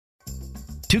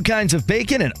2 kinds of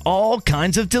bacon and all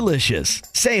kinds of delicious.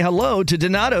 Say hello to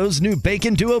Donato's new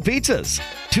Bacon Duo pizzas.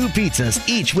 2 pizzas,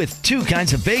 each with 2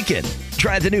 kinds of bacon.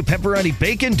 Try the new Pepperoni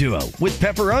Bacon Duo with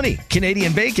pepperoni,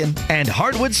 Canadian bacon, and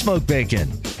hardwood smoked bacon.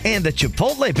 And the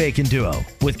Chipotle Bacon Duo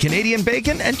with Canadian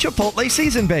bacon and Chipotle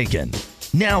seasoned bacon.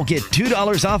 Now get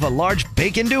 $2 off a large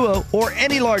Bacon Duo or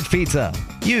any large pizza.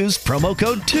 Use promo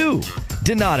code 2.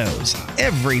 Donato's.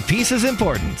 Every piece is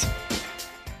important.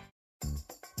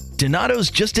 Donato's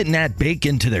just didn't add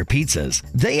bacon to their pizzas.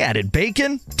 They added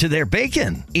bacon to their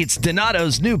bacon. It's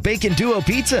Donato's new Bacon Duo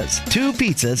pizzas. 2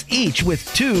 pizzas, each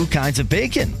with 2 kinds of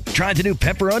bacon. Try the new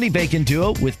Pepperoni Bacon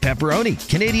Duo with pepperoni,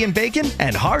 Canadian bacon,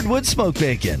 and hardwood smoked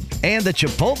bacon. And the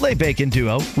Chipotle Bacon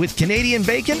Duo with Canadian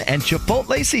bacon and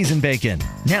Chipotle seasoned bacon.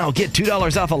 Now get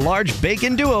 $2 off a large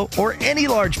Bacon Duo or any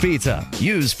large pizza.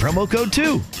 Use promo code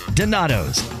 2.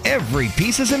 Donato's. Every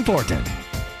piece is important.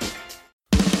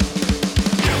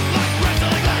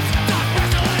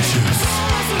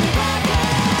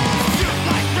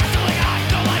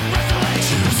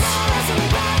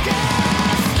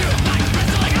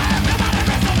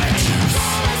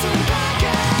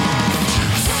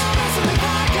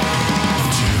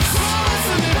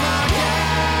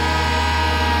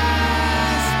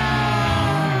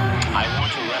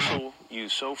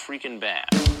 So freaking bad.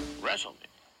 Wrestle me.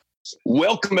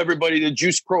 Welcome everybody to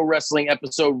Juice Pro Wrestling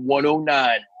episode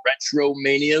 109,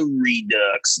 RetroMania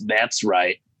Redux. That's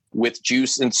right. With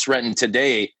Juice and Sretton.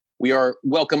 Today we are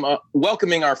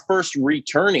welcoming our first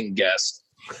returning guest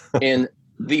in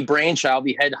the brainchild,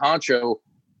 the head honcho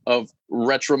of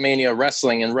RetroMania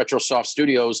Wrestling and Retrosoft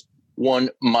Studios,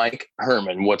 one Mike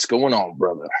Hermann. What's going on,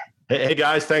 brother? Hey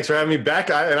guys, thanks for having me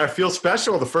back. I feel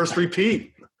special, the first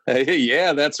repeat. Hey,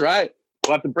 yeah, that's right.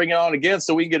 We'll have to bring it on again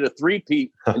so we can get a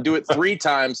 3-peat and do it 3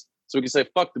 times so we can say,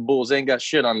 fuck the Bulls. They ain't got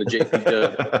shit on the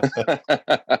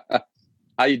JPWU.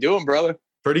 How you doing, brother?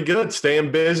 Pretty good.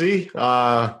 Staying busy.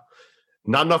 Not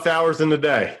enough hours in the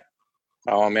day.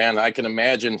 Oh, man, I can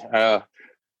imagine. As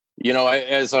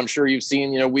I'm sure you've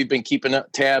seen, we've been keeping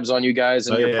tabs on you guys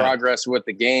and your progress with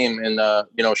the game and,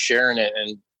 sharing it.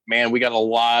 And, man, we got a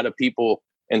lot of people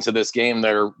into this game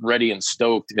that are ready and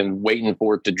stoked and waiting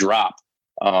for it to drop.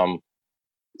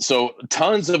 So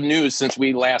tons of news since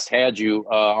we last had you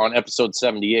on episode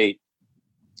 78,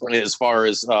 as far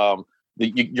as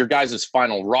your guys'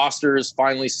 final roster is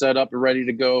finally set up and ready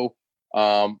to go.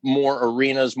 More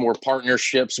arenas, more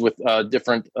partnerships with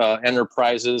different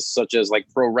enterprises such as like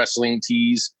Pro Wrestling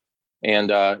Tees. And,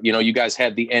 you guys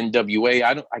had the NWA.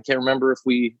 I can't remember if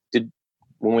we did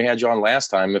when we had you on last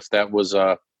time, if that was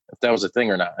a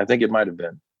thing or not. I think it might have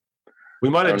been. We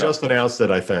might have just announced it,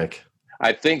 I think.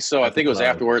 I think so. I think it was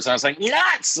afterwards. And I was like,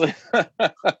 nuts!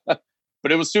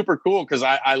 But it was super cool because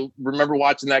I remember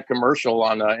watching that commercial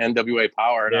on NWA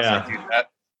Power. And I was like, dude,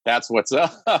 that's what's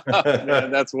up.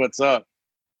 Man, that's what's up.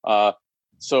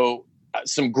 So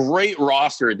some great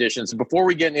roster additions. Before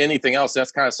we get into anything else,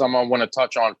 that's kind of something I want to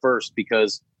touch on first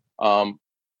because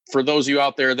for those of you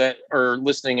out there that are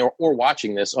listening or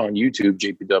watching this on YouTube,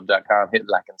 jpww.com, hit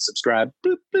like and subscribe.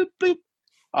 Boop, boop, boop.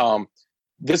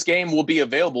 This game will be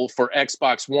available for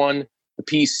Xbox One, the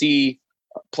PC,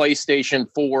 PlayStation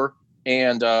 4,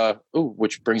 and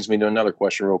which brings me to another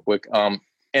question real quick, and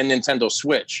Nintendo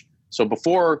Switch. So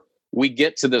before we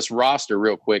get to this roster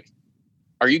real quick,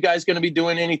 are you guys going to be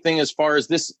doing anything as far as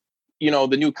this,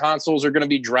 the new consoles are going to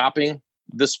be dropping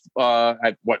this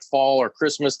at fall or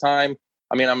Christmas time?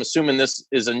 I mean, I'm assuming this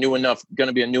is going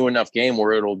to be a new enough game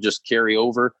where it'll just carry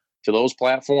over to those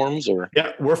platforms, or?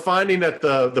 Yeah, we're finding that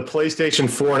the PlayStation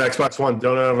 4 and Xbox One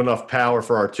don't have enough power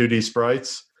for our 2D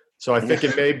sprites. So I think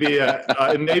it may be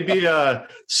a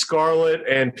Scarlet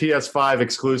and PS5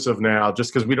 exclusive now,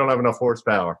 just because we don't have enough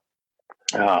horsepower.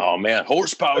 Oh man,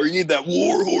 horsepower! You need that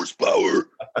war horsepower.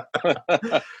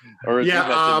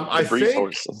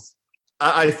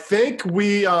 I think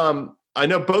we. I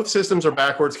know both systems are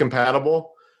backwards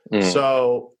compatible,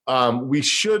 so we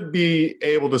should be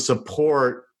able to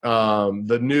support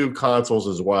the new consoles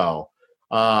as well.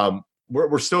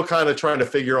 We're still kind of trying to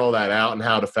figure all that out and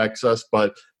how it affects us.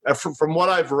 But from what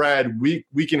I've read,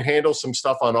 we can handle some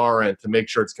stuff on our end to make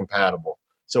sure it's compatible.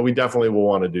 So we definitely will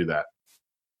want to do that.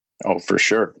 Oh, for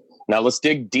sure. Now let's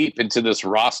dig deep into this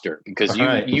roster because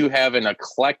you have an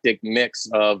eclectic mix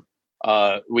of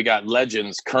we got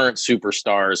legends, current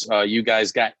superstars. You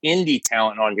guys got indie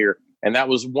talent on here. And that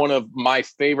was one of my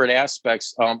favorite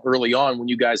aspects early on when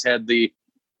you guys had the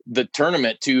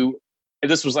tournament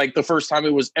this was like the first time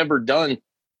it was ever done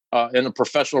in a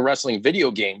professional wrestling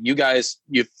video game. You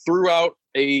threw out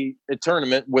a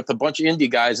tournament with a bunch of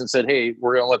indie guys and said, hey,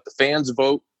 we're going to let the fans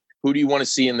vote. Who do you want to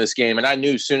see in this game? And I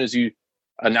knew as soon as you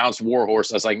announced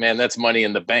Warhorse, I was like, man, that's money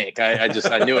in the bank. I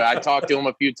knew it. I talked to him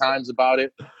a few times about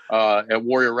it at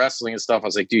Warrior Wrestling and stuff. I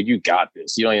was like, dude, you got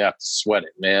this. You don't even have to sweat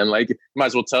it, man. Like, you might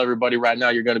as well tell everybody right now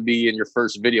you're going to be in your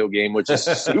first video game, which is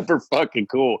super fucking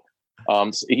cool.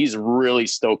 So he's really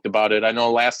stoked about it. I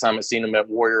know last time I seen him at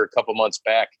Warrior a couple months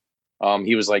back,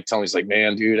 he was like telling me, he's like,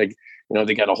 man, dude,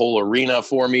 they got a whole arena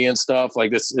for me and stuff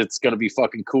like this. It's going to be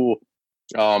fucking cool.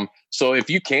 So if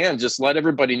you can, just let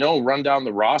everybody know, run down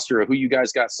the roster of who you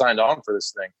guys got signed on for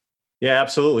this thing. Yeah,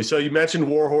 absolutely. So you mentioned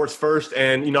Warhorse first,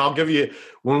 and I'll give you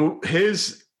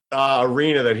his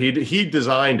arena that he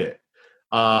designed it.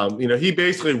 He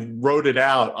basically wrote it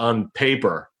out on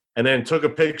paper and then took a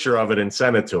picture of it and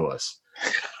sent it to us.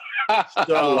 I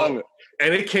love it.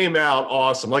 And it came out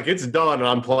awesome. Like, it's done, and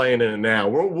I'm playing in it now.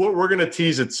 We're going to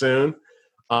tease it soon.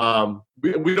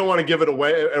 We don't want to give it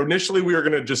away. Initially, we were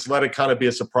going to just let it kind of be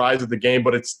a surprise at the game,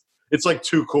 but it's like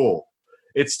too cool.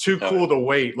 It's too cool to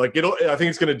wait. Like, I think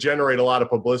it's going to generate a lot of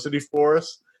publicity for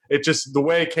us. It just, the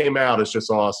way it came out is just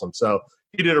awesome. So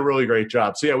he did a really great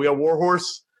job. So yeah, we have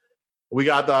Warhorse. We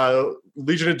got the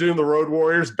Legion of Doom, the Road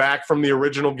Warriors, back from the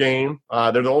original game.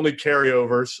 They're the only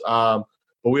carryovers.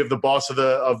 But we have the boss of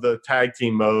the tag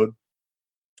team mode.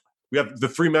 We have the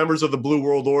 3 members of the Blue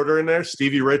World Order in there: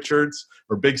 Stevie Richards,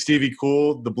 or Big Stevie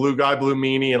Cool, the Blue Guy, Blue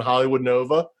Meanie, and Hollywood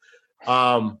Nova.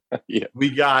 Yeah.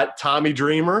 We got Tommy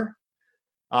Dreamer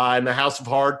in the House of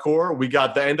Hardcore. We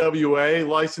got the NWA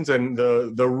license and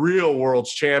the real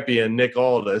world's champion, Nick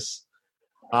Aldis.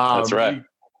 That's right.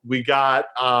 We got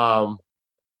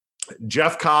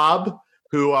Jeff Cobb,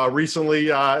 who recently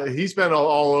he's been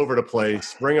all over the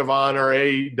place. Ring of Honor,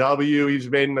 AEW. He's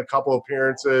made in a couple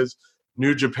appearances.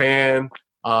 New Japan.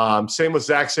 Same with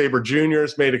Zack Sabre Jr.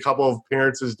 has made a couple of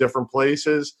appearances different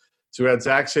places. So we had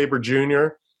Zack Sabre Jr.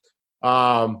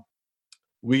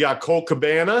 We got Colt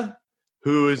Cabana,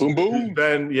 who's been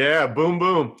boom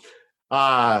boom.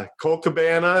 Colt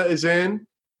Cabana is in.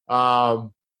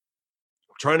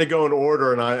 Trying to go in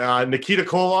order, and Nikita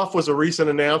Koloff was a recent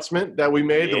announcement that we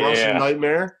made. The Russian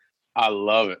Nightmare. I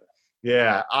love it.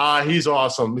 Yeah, he's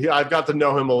awesome. I've got to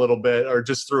know him a little bit, or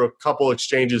just through a couple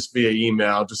exchanges via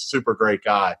email. Just super great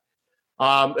guy.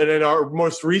 And then our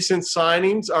most recent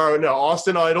signings are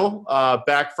Austin Idol,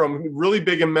 back from really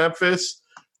big in Memphis.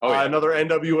 Another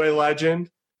NWA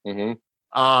legend. Mm-hmm.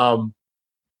 I'm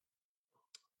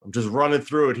just running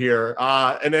through it here.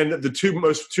 And then the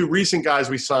two recent guys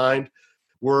we signed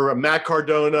were Matt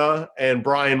Cardona and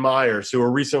Brian Myers, who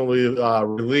were recently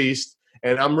released.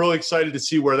 And I'm really excited to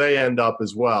see where they end up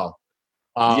as well.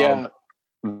 That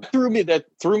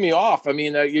threw me off. I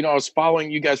mean, I was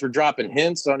following, you guys were dropping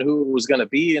hints on who it was going to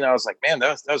be, and I was like, man,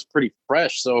 that was pretty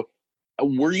fresh. So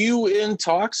were you in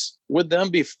talks with them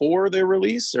before their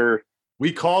release, or?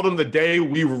 We called them the day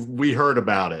we heard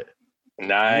about it.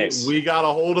 Nice. We got a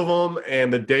hold of them,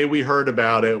 and the day we heard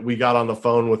about it, we got on the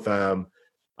phone with them,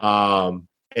 and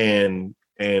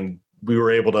we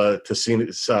were able to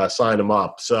sign them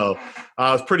up. So it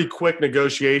was pretty quick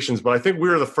negotiations, but I think we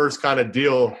were the first kind of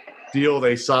deal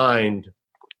they signed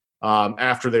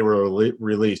after they were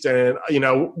released. And,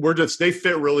 they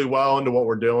fit really well into what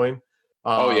we're doing.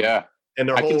 And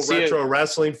their whole retro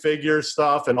wrestling figure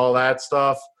stuff and all that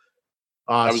stuff.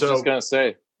 I was just going to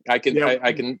say, I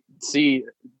can see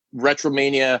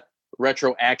RetroMania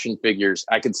retro action figures.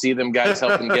 I can see them guys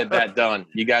helping get that done.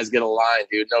 You guys get a line,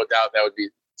 dude. No doubt that would be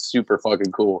super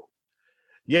fucking cool.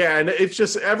 Yeah, and it's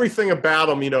just everything about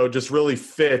them, just really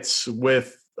fits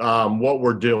with what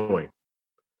we're doing.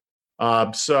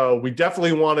 So we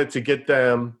definitely wanted to get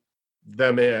them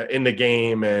in the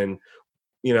game, and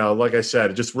like I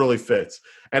said, it just really fits.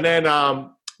 And then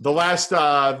the last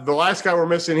guy we're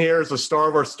missing here is the star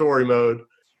of our story mode,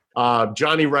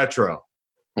 Johnny Retro.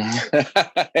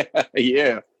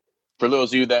 Yeah, for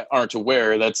those of you that aren't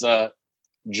aware, that's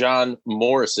John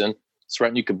Morrison. That's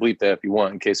right. You can bleep that if you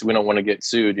want, in case we don't want to get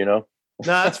sued. No,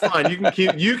 that's fine.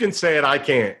 You can say it. I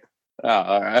can't. Oh,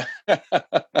 all right.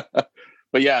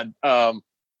 But yeah,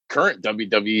 current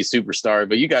WWE superstar.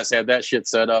 But you guys had that shit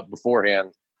set up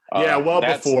beforehand.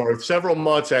 Before several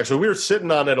months actually. We were sitting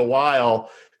on it a while,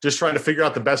 just trying to figure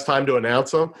out the best time to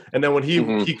announce them. And then when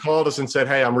he called us and said,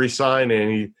 "Hey, I'm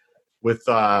re-signing with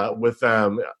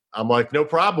them," I'm like, "No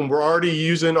problem. We're already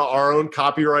using our own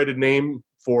copyrighted name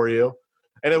for you."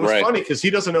 And it was funny because he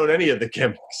doesn't own any of the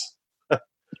gimmicks.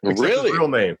 Really? His real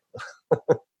name.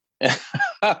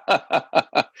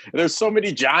 There's so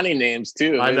many Johnny names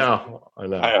too. I know.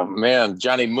 Oh man,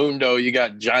 Johnny Mundo. You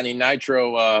got Johnny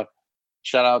Nitro.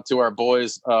 Shout out to our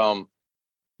boys, Mondo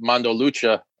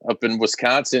Lucha up in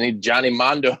Wisconsin. Johnny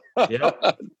Mondo. Yep.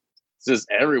 It's just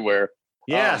everywhere.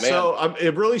 Yeah, so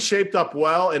it really shaped up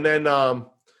well. And then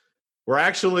we're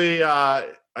actually, I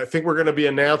think we're going to be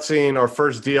announcing our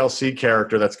first DLC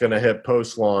character that's going to hit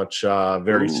post-launch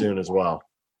very soon as well.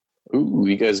 Ooh,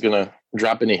 you guys going to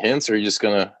drop any hints, or are you just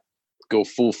going to go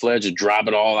full-fledged and drop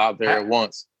it all out there at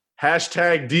once?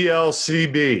 Hashtag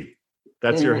DLCB.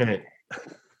 That's your hint.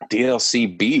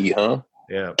 DLCB, huh?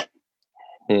 Yeah.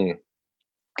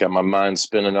 Got my mind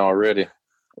spinning already.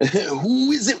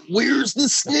 Who is it? Where's the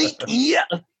snake? Yeah.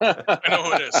 I know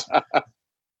who it is.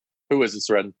 Who is it,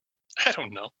 Thread? I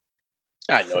don't know.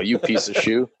 I know, you piece of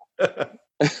shoe.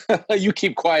 You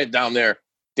keep quiet down there.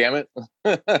 Damn it.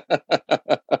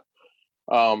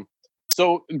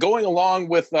 So going along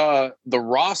with the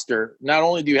roster, not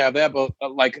only do you have that, but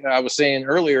like I was saying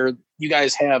earlier, you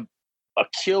guys have a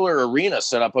killer arena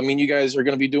set up. I mean, you guys are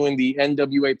going to be doing the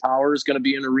NWA Power is going to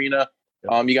be an arena.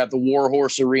 You got the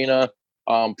Warhorse Arena.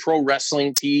 Pro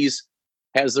Wrestling Tees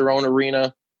has their own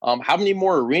arena. How many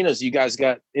more arenas you guys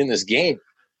got in this game?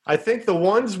 I think the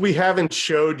ones we haven't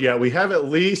showed yet, we have at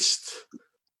least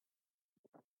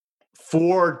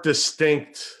 4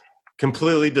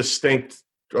 completely distinct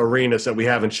arenas that we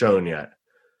haven't shown yet.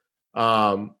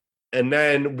 And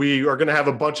then we are going to have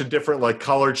a bunch of different like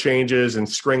color changes and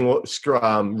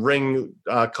ring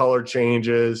color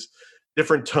changes,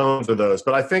 different tones of those.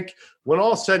 But I think when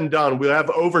all said and done, we'll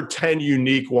have over 10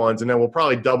 unique ones, and then we'll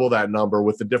probably double that number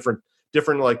with the different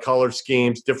like color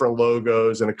schemes, different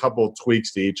logos, and a couple of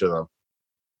tweaks to each of them.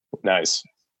 Nice.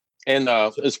 And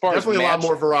as far definitely as a lot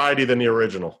more variety than the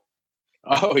original.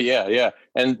 Oh yeah.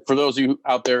 And for those of you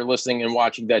out there listening and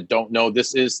watching that don't know,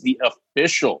 this is the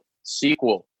official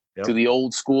sequel to the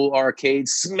old school arcade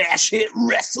smash hit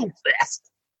WrestleFest.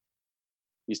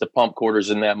 Used to pump quarters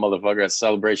in that motherfucker at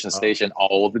Celebration Station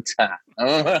all the time.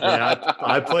 Yeah,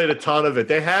 I played a ton of it.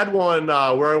 They had one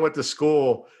where I went to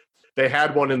school. They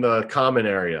had one in the common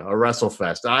area, a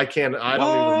WrestleFest. I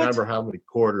don't even remember how many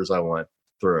quarters I went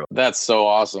through. That's so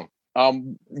awesome.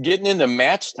 Getting into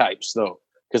match types though,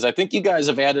 because I think you guys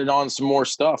have added on some more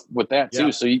stuff with that too.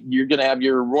 Yeah. So you're going to have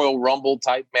your Royal Rumble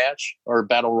type match, or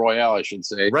Battle Royale, I should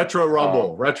say. Retro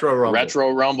Rumble. Retro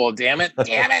Rumble. Damn it. You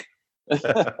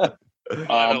guys a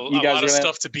lot of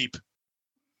stuff to beep.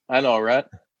 I know, right?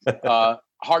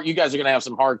 You guys are going to have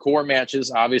some hardcore matches,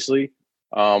 obviously.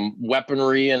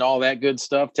 Weaponry and all that good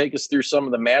stuff. Take us through some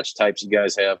of the match types you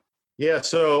guys have. Yeah,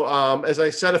 so as I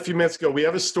said a few minutes ago, we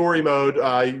have a story mode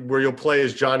where you'll play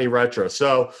as Johnny Retro.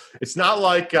 So it's not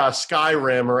like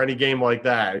Skyrim or any game like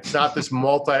that. It's not this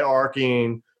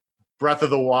multi-arcing Breath of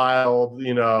the Wild,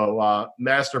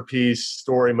 masterpiece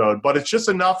story mode. But it's just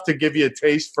enough to give you a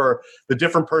taste for the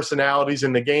different personalities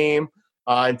in the game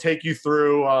and take you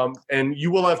through. And you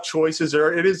will have choices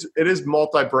there. It is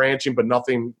multi-branching, but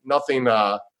nothing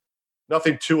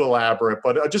too elaborate,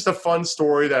 but just a fun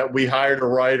story that we hired a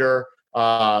writer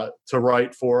to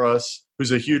write for us,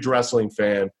 who's a huge wrestling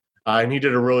fan, and he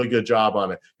did a really good job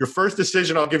on it. Your first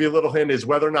decision, I'll give you a little hint, is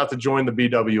whether or not to join the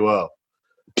BWO.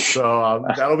 So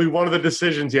that'll be one of the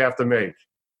decisions you have to make.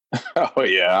 Oh,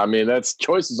 yeah. I mean, that's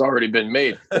choice has already been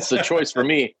made. It's a choice for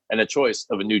me and a choice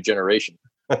of a new generation.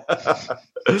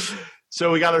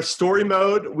 So we got our story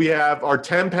mode. We have our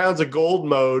 10 pounds of gold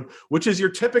mode, which is your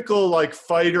typical like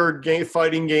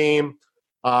fighting game.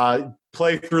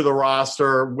 Play through the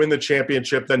roster, win the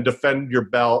championship, then defend your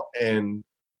belt, and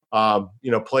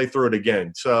play through it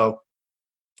again. So,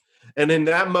 and in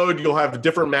that mode, you'll have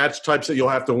different match types that you'll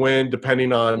have to win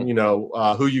depending on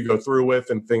who you go through with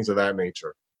and things of that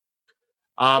nature.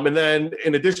 And then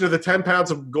in addition to the 10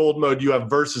 pounds of gold mode, you have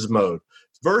versus mode.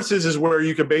 Versus is where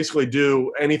you can basically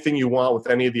do anything you want with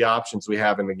any of the options we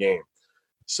have in the game.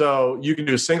 So you can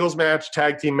do a singles match,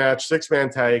 tag team match,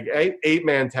 6-man tag,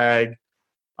 8-man tag,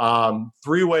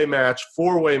 3-way match,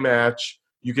 4-way match.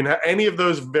 You can have any of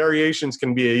those variations.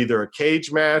 Can be either a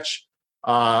cage match,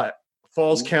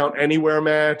 falls count anywhere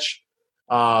match.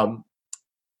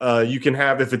 You can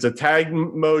have, if it's a tag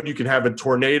mode, you can have a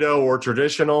tornado or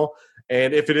traditional.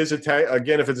 And if it is if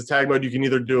it's a tag mode, you can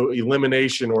either do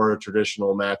elimination or a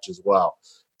traditional match as well.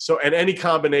 So, and any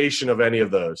combination of any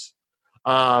of those.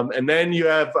 And then you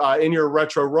have in your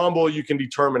Retro Rumble, you can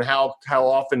determine how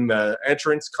often the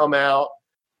entrants come out,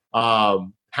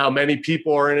 how many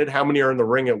people are in it, how many are in the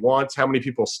ring at once, how many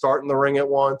people start in the ring at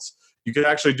once. You could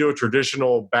actually do a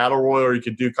traditional battle royal, or you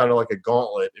could do kind of like a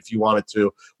gauntlet if you wanted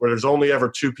to, where there's only ever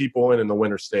 2 people in and the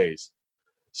winner stays.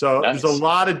 So There's a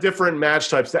lot of different match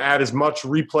types to add as much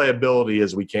replayability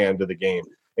as we can to the game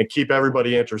and keep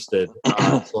everybody interested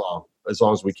as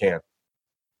long as we can.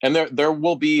 And there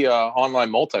will be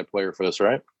online multiplayer for this,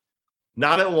 right?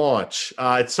 Not at launch.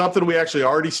 It's something we actually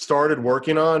already started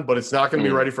working on, but it's not going to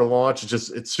be ready for launch.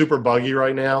 It's super buggy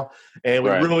right now. And we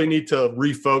really need to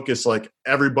refocus like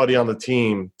everybody on the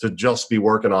team to just be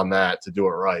working on that to do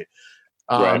it right.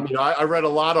 I read a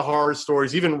lot of horror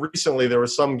stories. Even recently, there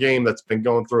was some game that's been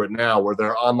going through it now where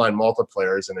their online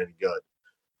multiplayer isn't any good.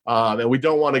 And we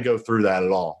don't want to go through that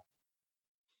at all.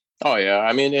 Oh, yeah.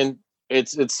 I mean, and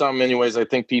it's some anyways. I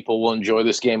think people will enjoy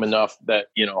this game enough that,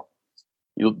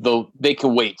 they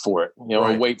can wait for it,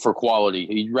 wait for quality.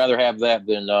 You'd rather have that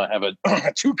than have a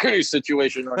 2K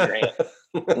situation on your hand.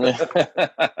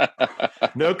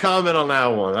 No comment on that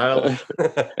one.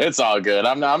 It's all good.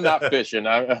 I'm not fishing.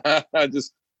 I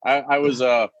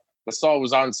saw it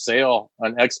was on sale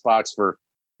on Xbox for, I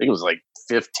think it was like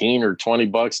 $15 or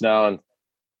 $20 now. And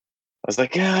I was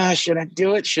like, should I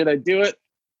do it?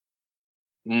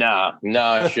 Nah,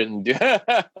 I shouldn't do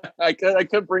it. I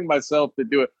couldn't bring myself to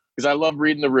do it. Because I love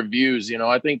reading the reviews.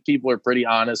 I think people are pretty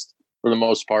honest for the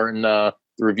most part in the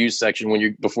review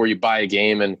section before you buy a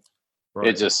game, and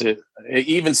it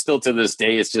even still to this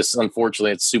day, it's just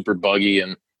unfortunately it's super buggy,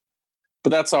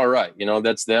 but that's all right.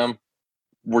 That's them.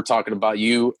 We're talking about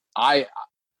you. I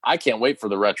can't wait for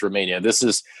the RetroMania. This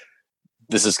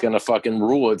is gonna fucking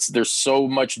rule. There's so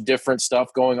much different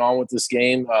stuff going on with this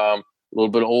game. A little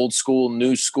bit of old school,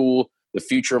 new school, the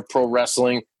future of pro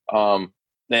wrestling.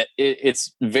 That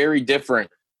it's very different,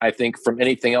 I think, from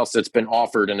anything else that's been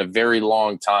offered in a very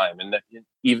long time. And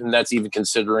that's even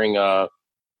considering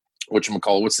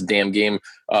whatchamacallit, what's the damn game?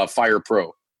 Fire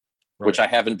Pro, which I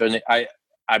haven't been, I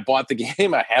bought the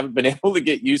game. I haven't been able to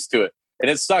get used to it. And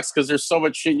it sucks because there's so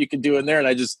much shit you can do in there. And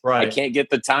I can't get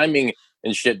the timing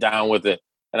and shit down with it.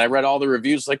 And I read all the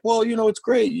reviews like, well, it's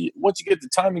great. Once you get the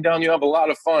timing down, you have a lot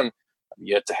of fun.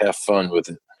 You have to have fun with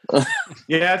it.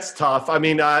 Yeah, it's tough. I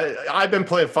mean, I've been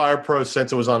playing Fire Pro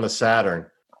since it was on the Saturn.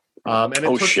 And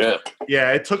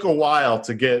it took a while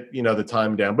to get, the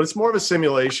time down, but it's more of a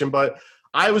simulation. But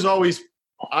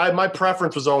my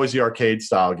preference was always the arcade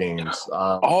style games.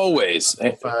 Always.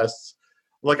 Fast.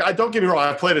 Like, don't get me wrong,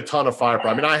 I played a ton of Fire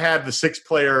Pro. I mean, I had the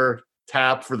 6-player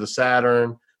tap for the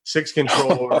Saturn, 6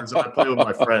 controllers, and I played with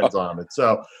my friends on it.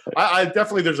 So I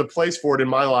definitely, there's a place for it in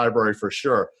my library for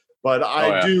sure. But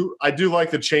I do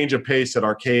like the change of pace that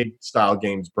arcade style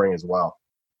games bring as well.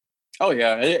 Oh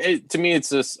yeah, to me it's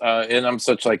just, and I'm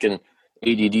such like an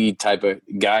ADD type of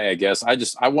guy, I guess.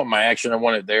 I want my action. I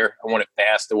want it there. I want it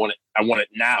fast. I want it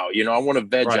now. I want to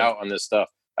veg out on this stuff.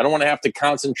 I don't want to have to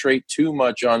concentrate too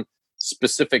much on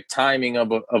specific timing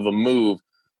of a move,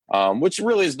 which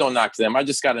really is no knock to them. I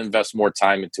just got to invest more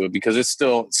time into it because it's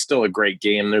still a great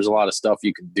game. There's a lot of stuff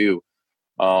you can do.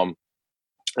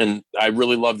 And I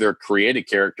really love their creative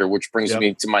character, which brings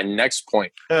me to my next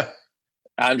point.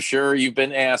 I'm sure you've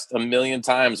been asked a million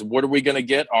times, what are we going to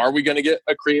get? Are we going to get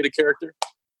a creative character?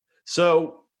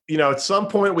 So, at some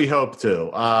point we hope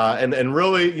to. And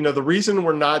really, the reason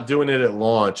we're not doing it at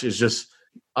launch is just,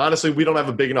 honestly, we don't have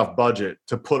a big enough budget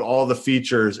to put all the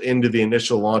features into the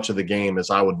initial launch of the game as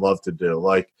I would love to do.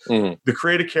 Like the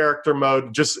creative character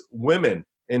mode, just women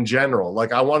in general.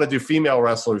 Like I want to do female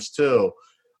wrestlers too.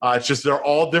 It's just they're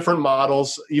all different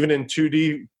models, even in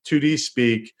 2D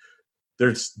speak.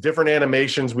 There's different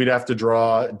animations we'd have to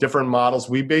draw, different models.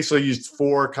 We basically used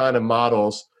 4 kind of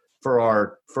models for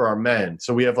our men.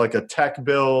 So we have like a tech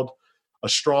build, a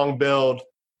strong build,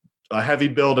 a heavy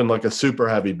build, and like a super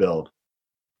heavy build.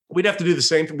 We'd have to do the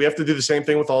same thing. We have to do the same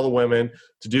thing with all the women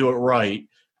to do it right.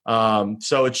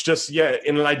 So it's just,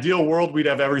 in an ideal world, we'd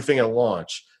have everything at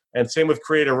launch. And same with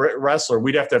Create a Wrestler.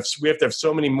 We have to have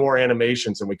so many more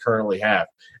animations than we currently have.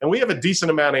 And we have a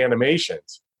decent amount of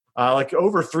animations. Like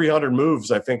over 300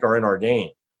 moves, I think, are in our game.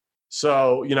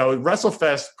 So,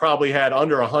 WrestleFest probably had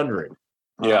under 100.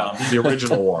 The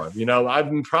original one. I've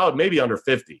been probably maybe under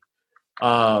 50.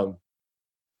 So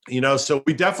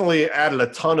we definitely added a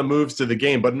ton of moves to the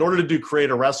game. But in order to do Create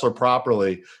a Wrestler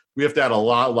properly, we have to add a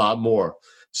lot more.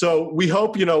 So we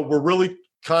hope, we're really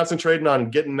concentrating on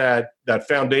getting that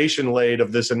foundation laid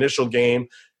of this initial game,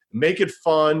 make it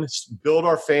fun, build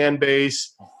our fan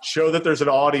base, show that there's an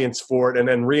audience for it, and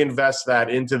then reinvest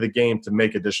that into the game to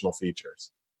make additional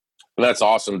features. That's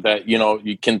awesome that, you're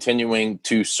continuing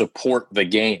to support the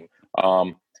game.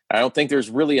 I don't think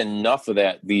there's really enough of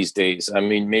that these days. I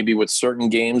mean, maybe with certain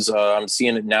games, I'm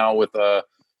seeing it now with a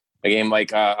game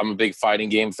like I'm a big fighting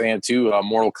game fan too,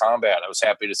 Mortal Kombat. I was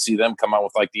happy to see them come out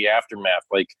with like the Aftermath,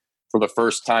 like for the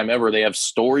first time ever, they have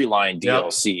storyline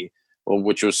DLC,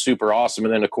 which was super awesome.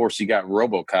 And then, of course, you got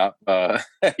RoboCop.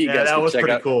 That was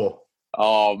pretty cool.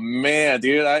 Oh, man,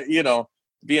 dude.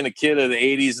 Being a kid of the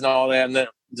 80s and all that, and then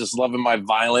just loving my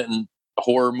violent and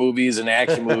horror movies and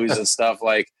action movies and stuff,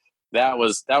 like that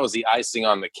was the icing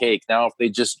on the cake. Now, if they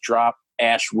just drop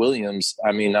Ash Williams,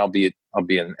 I mean, I'll be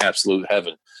in absolute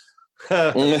heaven.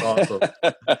 That's awesome.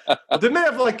 Well, didn't they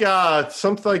have like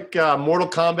something like Mortal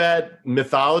Kombat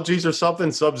Mythologies or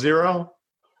something? Sub-Zero?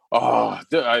 Oh,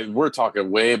 we're talking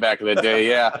way back in the day.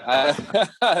 Yeah.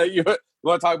 You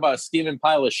want to talk about a steaming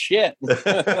pile of shit? Yeah,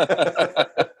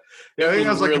 I think it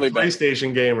was like really a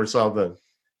PlayStation game or something.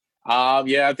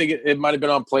 Yeah, I think it might have been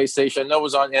on PlayStation. I know it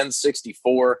was on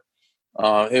N64.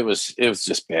 It was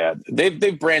just bad.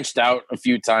 They've branched out a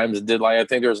few times and did, like, I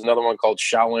think there was another one called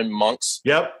Shaolin Monks.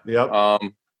 Yep.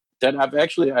 That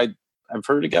I've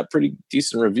heard it got pretty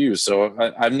decent reviews.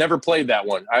 So I've never played that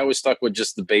one. I always stuck with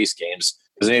just the base games,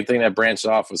 because anything that branched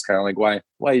off was kind of like, why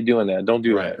are you doing that? Don't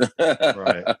do that.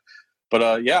 Right.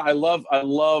 But yeah, I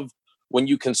love when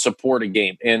you can support a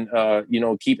game and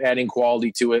keep adding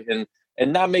quality to it and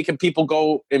not making people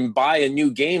go and buy a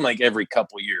new game like every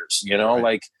couple years. Right.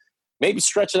 Like. Maybe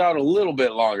stretch it out a little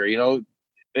bit longer,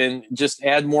 and just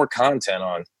add more content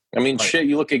on. I mean, right. Shit,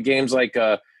 you look at games like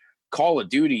Call of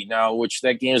Duty now, which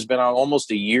that game has been out almost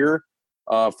a year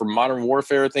for Modern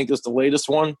Warfare, I think is the latest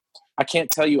one. I can't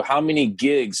tell you how many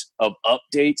gigs of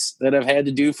updates that I've had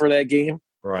to do for that game.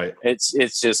 Right. It's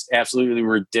just absolutely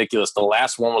ridiculous. The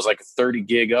last one was like a 30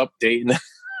 gig update, and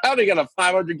how they got a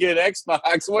 500 gig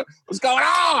Xbox? What's going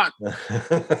on?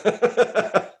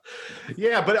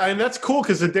 Yeah, but that's cool,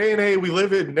 because the day and age we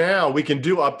live in now, we can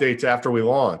do updates after we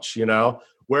launch,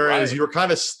 whereas you were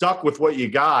kind of stuck with what you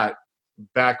got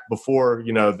back before,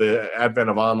 the advent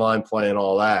of online play and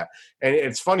all that. And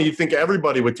it's funny, you think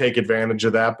everybody would take advantage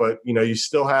of that, but, you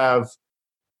still have,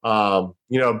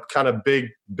 kind of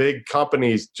big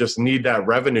companies just need that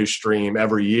revenue stream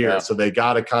every year. Yeah. So they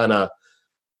got to kind of,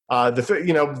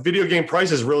 video game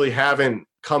prices really haven't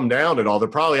come down at all. They're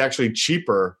probably actually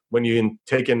cheaper when you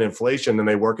take in inflation than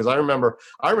they were. Because I remember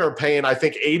paying, I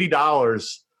think,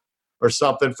 $80 or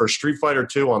something for Street Fighter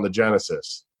 2 on the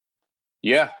Genesis.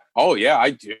 Yeah. Oh yeah,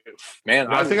 I do. Man,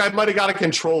 I think I might have got a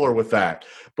controller with that,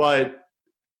 but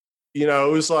it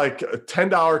was like a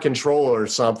 $10 controller or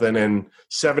something and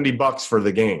 $70 for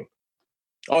the game.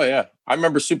 Oh yeah, I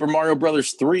remember Super Mario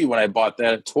Brothers 3 when I bought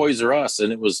that at Toys R Us,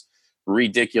 and it was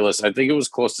ridiculous. I think it was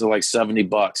close to like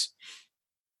 $70.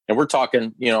 And we're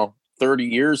talking, 30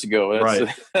 years ago. Right.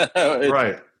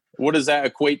 Right. What does that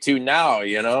equate to now,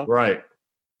 Right.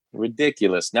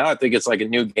 Ridiculous. Now I think it's like a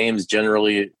new game's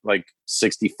generally like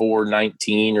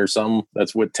 $64.19 or something.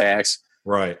 That's with tax.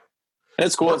 Right. And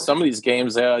it's cool. Some of these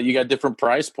games, you got different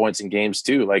price points in games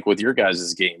too, like with your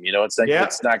guys' game. It's like,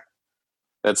 it's not,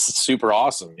 that's super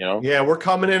awesome, Yeah, we're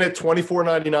coming in at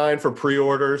 $24.99 for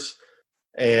pre-orders,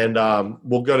 and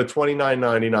we'll go to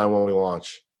 $29.99 when we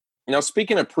launch. Now,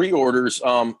 speaking of pre-orders,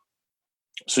 so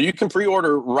you can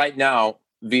pre-order right now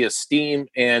via Steam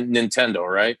and Nintendo,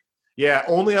 right? Yeah,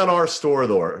 only on our store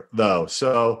though.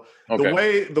 So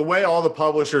okay. the way all the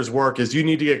publishers work is you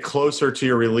need to get closer to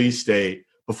your release date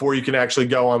before you can actually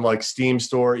go on like Steam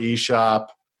Store, eShop,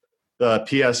 the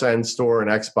PSN Store,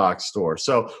 and Xbox Store.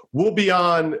 So we'll be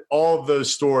on all of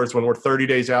those stores when we're 30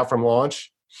 days out from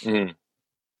launch. Mm.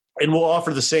 And we'll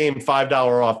offer the same $5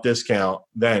 off discount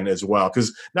then as well,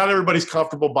 because not everybody's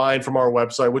comfortable buying from our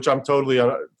website, which I'm totally,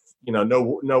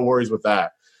 no worries with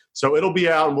that. So it'll be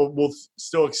out, and we'll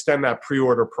still extend that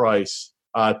pre-order price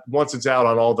once it's out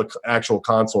on all the actual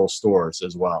console stores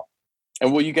as well.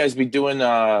 And will you guys be doing?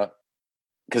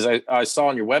 Because I saw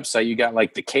on your website you got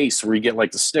like the case where you get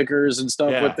like the stickers and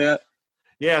stuff with that.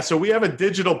 Yeah, so we have a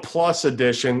digital plus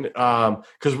edition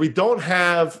because we don't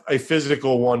have a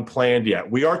physical one planned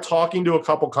yet. We are talking to a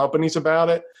couple companies about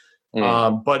it,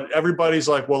 but everybody's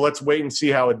like, well, let's wait and see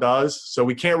how it does. So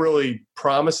we can't really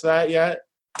promise that yet.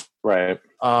 Right.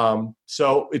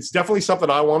 So it's definitely something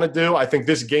I want to do. I think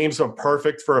this game's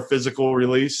perfect for a physical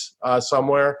release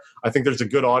somewhere. I think there's a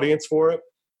good audience for it.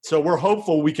 So we're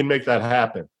hopeful we can make that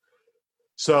happen.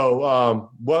 So,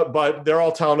 but they're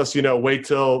all telling us, wait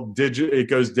till it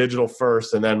goes digital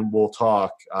first, and then we'll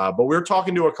talk. But we're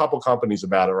talking to a couple companies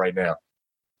about it right now.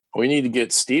 We need to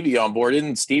get Stevie on board.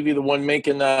 Isn't Stevie the one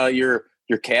making your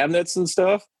cabinets and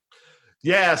stuff?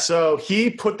 Yeah, so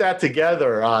he put that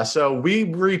together. So we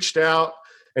reached out,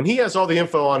 and he has all the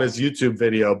info on his YouTube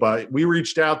video, but we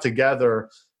reached out together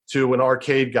to an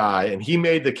arcade guy, and he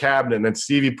made the cabinet, and then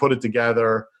Stevie put it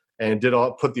together and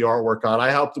put the artwork on.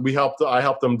 I helped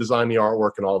them design the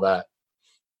artwork and all that.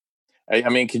 I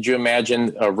mean, could you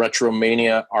imagine a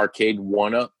RetroMania arcade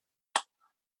 1-up?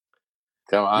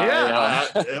 Come on. Yeah,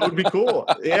 it would be cool.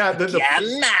 Yeah.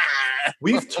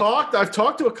 I've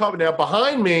talked to a couple now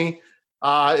behind me.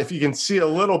 If you can see a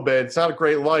little bit, it's not a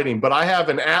great lighting, but I have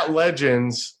an at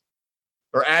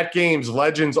Games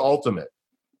Legends Ultimate.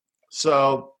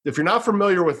 So if you're not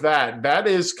familiar with that, that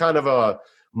is kind of a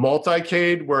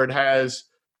multi-cade where it has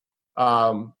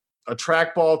a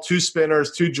trackball, 2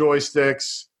 spinners, 2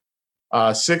 joysticks,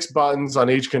 6 buttons on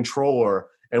each controller.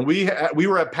 And we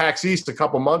were at PAX East a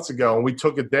couple months ago, and we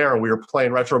took it there, and we were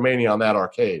playing RetroMania on that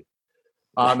arcade.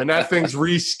 And that thing's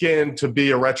reskinned to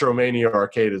be a RetroMania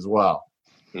arcade as well.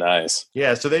 Nice.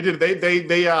 Yeah, so they did.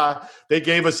 They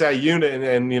gave us that unit,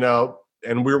 and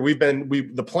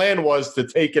the plan was to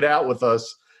take it out with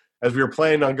us as we were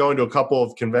planning on going to a couple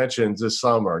of conventions this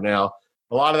summer. Now,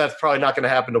 a lot of that's probably not going to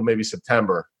happen until maybe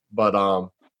September, but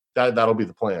that'll be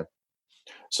the plan.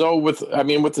 So with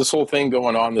this whole thing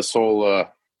going on, this whole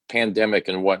pandemic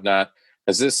and whatnot,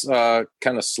 has this kind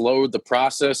of slowed the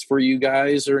process for you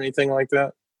guys or anything like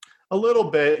that? A little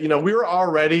bit. We were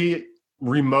already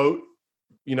remote.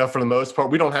 For the most part,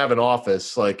 we don't have an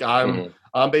office. Like I'm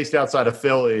based outside of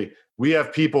Philly. We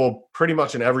have people pretty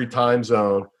much in every time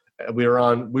zone. We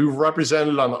were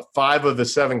represented on 5 of the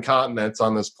 7 continents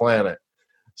on this planet.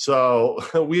 So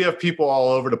we have people all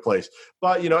over the place.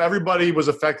 But, everybody was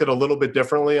affected a little bit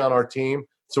differently on our team.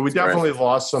 So we definitely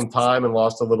lost some time and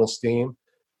lost a little steam.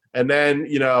 And then,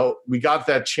 we got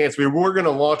that chance. We were going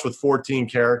to launch with 14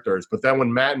 characters. But then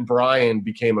when Matt and Brian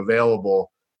became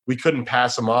available, we couldn't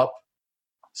pass them up.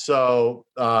 So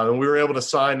and we were able to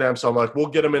sign them. So I'm like, we'll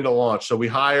get them into launch. So we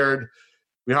hired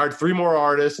 3 more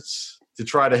artists to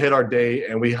try to hit our date,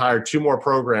 and we hired 2 more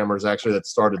programmers actually that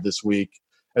started this week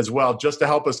as well, just to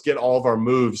help us get all of our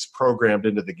moves programmed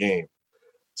into the game.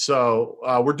 So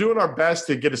we're doing our best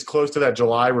to get as close to that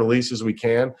July release as we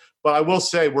can. But I will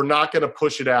say we're not going to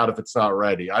push it out if it's not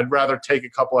ready. I'd rather take a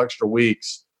couple extra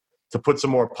weeks to put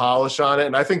some more polish on it.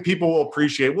 And I think people will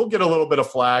appreciate. We'll get a little bit of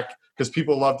flack because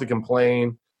people love to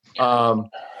complain.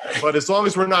 But as long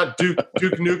as we're not Duke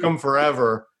Nukem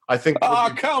forever, I think.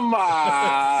 Oh, come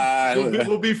on!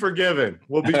 we'll be forgiven.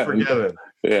 We'll be forgiven.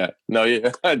 Yeah. No.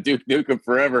 Yeah. Duke Nukem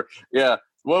forever. Yeah.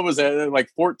 What was that? Like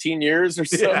 14 years or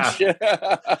some shit?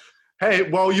 Hey,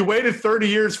 well, you waited 30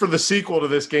 years for the sequel to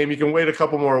this game. You can wait a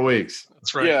couple more weeks.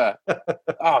 That's right. Yeah.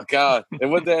 Oh God.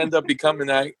 And what did that end up becoming?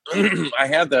 I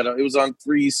had that. It was on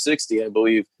 360, I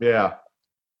believe. Yeah.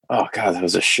 Oh God, that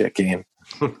was a shit game.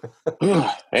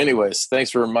 Anyways, thanks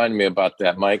for reminding me about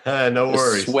that, Mike. No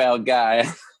worries. Swell guy.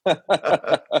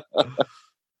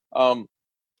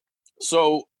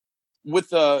 So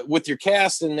with your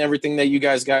cast and everything that you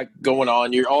guys got going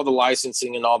on, all the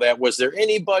licensing and all that, was there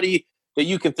anybody that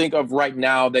you can think of right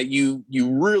now that you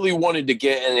really wanted to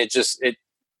get and it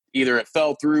either it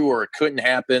fell through or it couldn't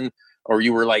happen, or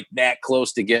you were like that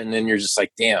close to getting and you're just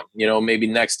like, damn, maybe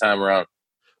next time around?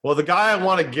 Well, the guy I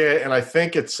want to get, and I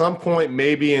think at some point,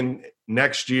 maybe in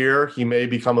next year, he may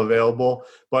become available,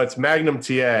 but it's Magnum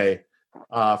TA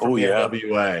from the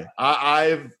NWA.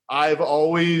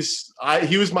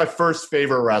 He was my first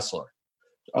favorite wrestler.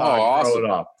 Awesome.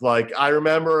 Growing up. Like, I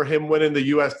remember him winning the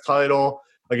U.S. title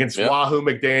against Wahoo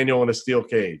McDaniel in a steel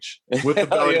cage with the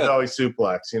belly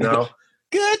suplex,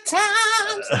 Good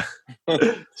times.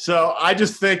 So I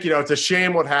just think, it's a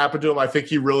shame what happened to him. I think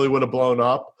he really would have blown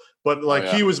up.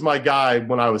 But he was my guy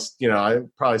when I was,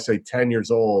 I'd probably say 10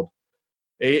 years old,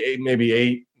 maybe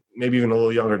 8, maybe even a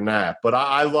little younger than that. But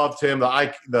I loved him. The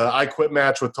I Quit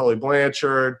match with Tully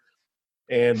Blanchard,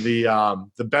 and the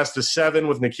best of 7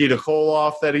 with Nikita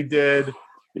Koloff that he did.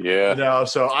 Yeah.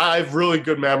 So I have really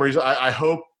good memories. I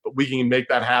hope we can make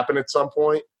that happen at some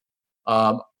point.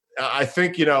 I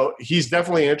think, he's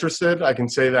definitely interested. I can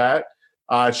say that.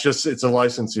 It's a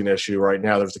licensing issue right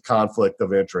now. There's a conflict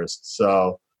of interest.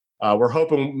 So we're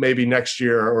hoping maybe next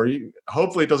year, or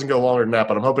hopefully it doesn't go longer than that,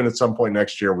 but I'm hoping at some point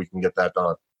next year we can get that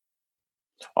done.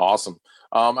 Awesome.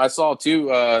 I saw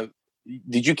too,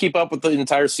 did you keep up with the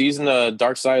entire season,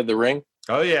 Dark Side of the Ring?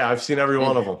 Oh yeah, I've seen every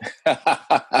one of them.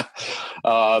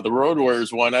 The Road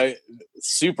Warriors one,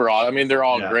 super awesome. I mean, they're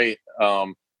all great.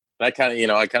 I kind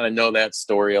of know that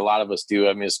story. A lot of us do.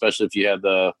 I mean, especially if you had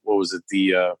the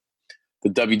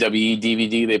WWE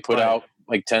DVD they put out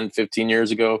like 10, 15 years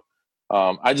ago.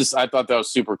 I thought that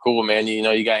was super cool, man.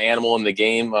 You got Animal in the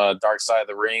Game, Dark Side of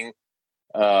the Ring.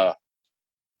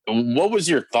 What was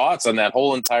your thoughts on that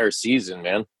whole entire season,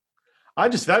 man?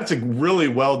 That's a really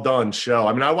well done show.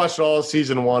 I mean, I watched all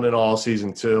season 1 and all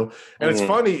season 2. And it's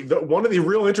funny, one of the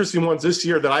real interesting ones this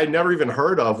year that I never even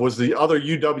heard of was the other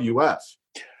UWF.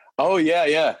 Oh,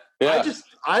 yeah.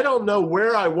 I don't know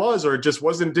where I was, or it just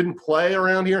didn't play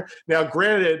around here. Now,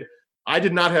 granted, I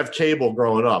did not have cable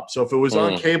growing up. So if it was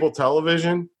on cable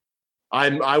television,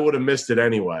 I would have missed it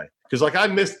anyway. because like I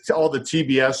missed all the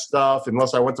TBS stuff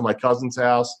unless I went to my cousin's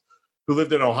house who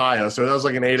lived in Ohio. So that was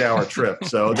like an 8-hour trip.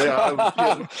 So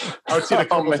I would see it a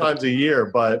couple times a year,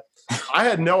 but I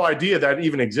had no idea that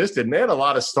even existed. And they had a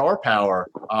lot of star power.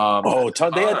 They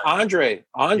had Andre.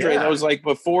 That was right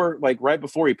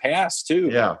before he passed too.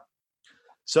 Yeah.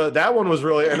 So that one was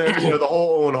really, and then, the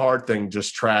whole Owen Hart thing,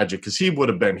 just tragic because he would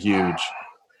have been huge.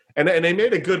 And they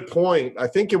made a good point. I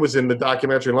think it was in the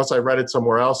documentary, unless I read it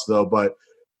somewhere else though, but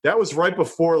that was right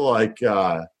before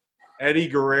Eddie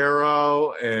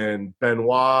Guerrero and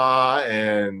Benoit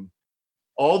and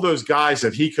all those guys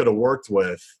that he could have worked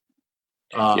with.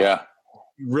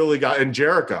 Really got, and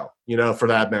Jericho, for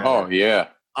that matter. Oh yeah.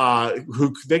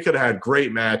 Who they could have had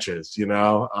great matches,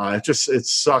 it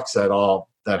sucks that all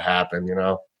that happened,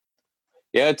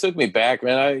 Yeah, it took me back,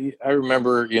 man. I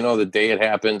remember, the day it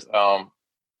happened.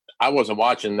 I wasn't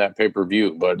watching that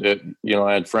pay-per-view, but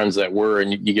I had friends that were,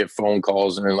 and you get phone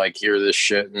calls and like hear this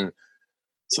shit, and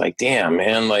it's like, damn,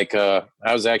 man. Like, I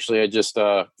just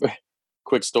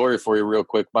quick story for you, real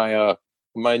quick. My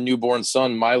newborn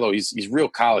son Milo, he's real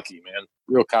colicky, man,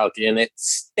 real colicky, and it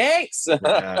stinks.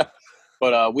 Yeah.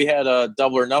 But we had a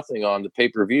Double or Nothing on the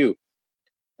pay-per-view,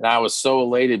 and I was so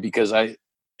elated because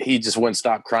he just wouldn't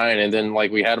stop crying, and then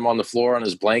like we had him on the floor on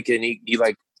his blanket, and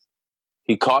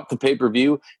he caught the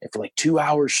pay-per-view, and for like 2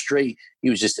 hours straight, he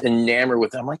was just enamored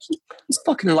with it. I'm like, he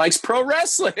fucking likes pro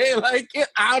wrestling. Like, get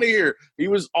out of here. He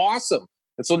was awesome.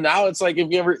 And so now it's like,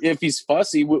 if he's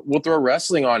fussy, we'll throw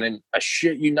wrestling on, and I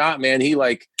shit you not, man. He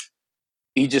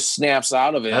just snaps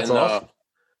out of it. That's and awesome.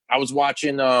 I was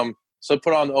watching, so I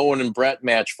put on the Owen and Brett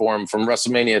match for him from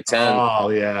WrestleMania 10. Oh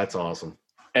yeah, that's awesome.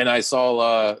 And I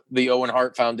saw the Owen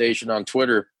Hart Foundation on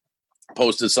Twitter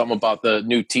posted something about the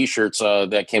new T-shirts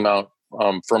that came out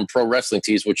from Pro Wrestling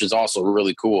Tees, which is also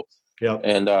really cool. Yeah.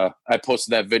 And I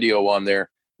posted that video on there.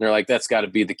 And they're like, that's got to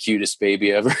be the cutest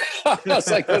baby ever. I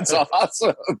was like, that's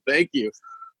awesome. Thank you.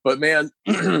 But man,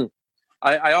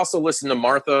 I also listened to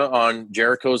Martha on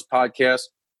Jericho's podcast,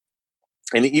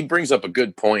 and he brings up a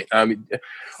good point. I mean,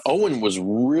 Owen was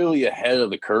really ahead of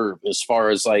the curve as far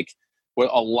as like what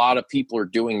a lot of people are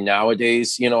doing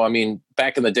nowadays. I mean,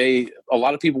 back in the day, a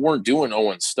lot of people weren't doing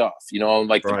Owen stuff,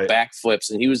 like the backflips,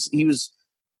 and he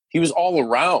was all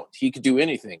around. He could do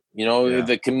anything,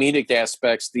 the comedic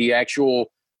aspects, the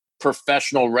actual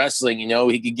professional wrestling,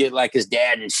 he could get like his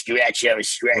dad and stretch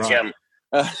him.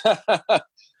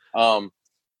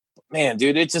 Man,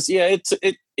 dude, it just,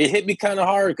 it hit me kind of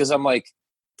hard because I'm like,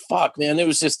 fuck, man, it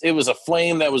was a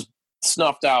flame that was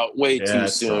snuffed out way too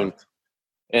soon. Sucked.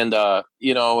 And,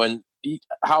 and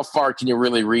how far can you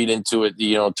really read into it,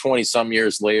 20 some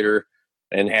years later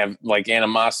and have like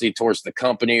animosity towards the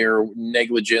company or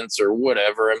negligence or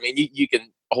whatever? I mean, you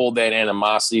can hold that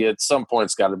animosity at some point.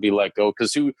 It's got to be let go.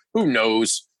 Cause who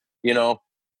knows,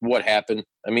 what happened?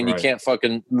 I mean, you can't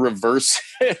fucking reverse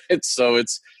it. So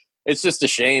it's just a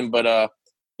shame, but,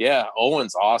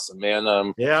 Owen's awesome, man.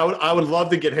 I would love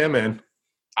to get him in.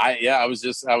 I was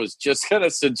just going to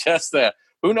suggest that.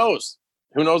 Who knows?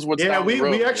 Who knows what's down the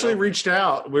road, we actually reached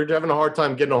out. We're having a hard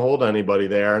time getting a hold of anybody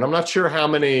there, and I'm not sure how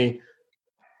many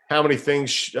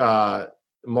things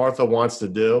Martha wants to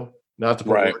do. Not to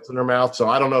put words in her mouth, so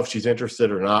I don't know if she's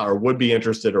interested or not, or would be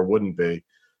interested or wouldn't be.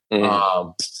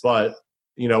 Mm-hmm. But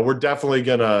we're definitely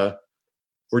gonna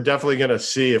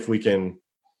see if we can.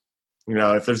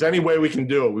 If there's any way we can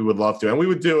do it, we would love to, and we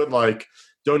would do it like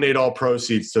donate all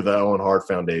proceeds to the Owen Hart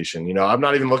Foundation. I'm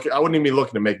not even looking. I wouldn't even be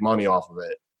looking to make money off of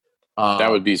it.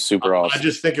 That would be super awesome. I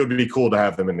just think it would be cool to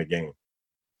have them in the game.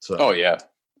 So. Oh yeah,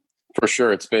 for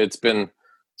sure. It's been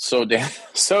so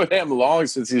damn long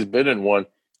since he's been in one.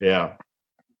 Yeah.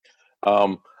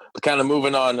 But kind of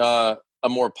moving on a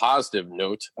more positive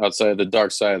note outside of the dark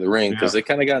side of the ring, because they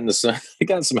kind of got into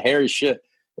some hairy shit.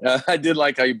 I did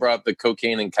like how you brought up the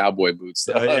cocaine and cowboy boots.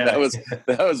 That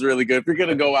was really good. If you're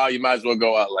gonna go out, you might as well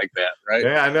go out like that, right?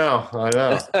 Yeah, I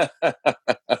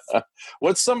know.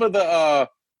 What's some of the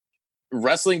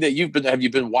wrestling that have you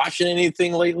been watching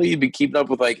anything lately? You've been keeping up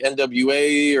with like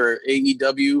NWA or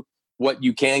AEW? What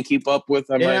you can keep up with,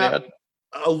 I might add.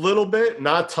 A little bit,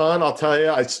 not a ton. I'll tell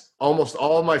you, it's almost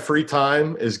all of my free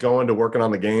time is going to working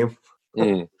on the game.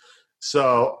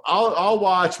 So I'll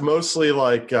watch mostly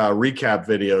like recap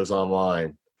videos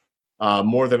online,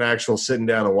 more than actual sitting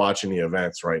down and watching the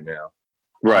events right now.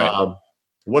 Right.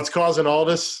 What's causing all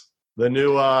this? The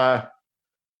new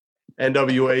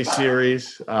NWA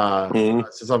series,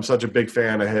 since I'm such a big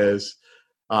fan of his.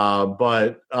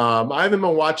 But I haven't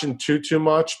been watching too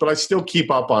much, but I still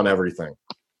keep up on everything.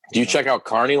 Do you check out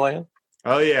Carneyland?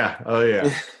 Oh yeah.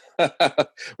 We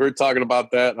were talking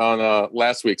about that on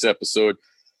last week's episode.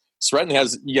 Sretton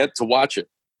has yet to watch it.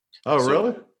 Oh, So,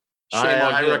 really?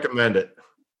 I recommend it.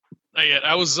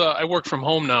 I work from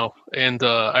home now, and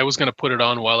I was going to put it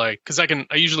on because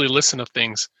I usually listen to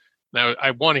things. Now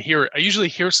I want to hear it. I usually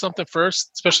hear something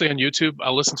first, especially on YouTube.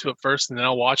 I'll listen to it first and then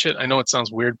I'll watch it. I know it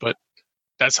sounds weird, but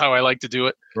that's how I like to do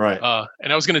it. Right.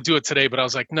 And I was going to do it today, but I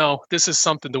was like, no, this is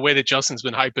something, the way that Justin's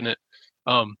been hyping it.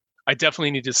 I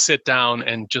definitely need to sit down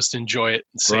and just enjoy it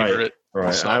and savor it.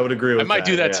 Right. So I would agree with that. I might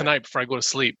do that tonight before I go to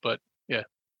sleep, but yeah,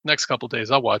 next couple of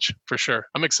days I'll watch for sure.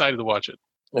 I'm excited to watch it.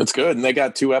 It's good. And they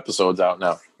got 2 episodes out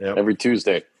now every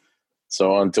Tuesday.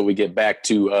 So until we get back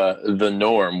to the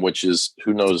norm, which is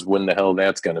who knows when the hell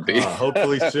that's going to be.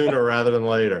 Hopefully sooner rather than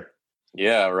later.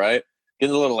 Yeah, right.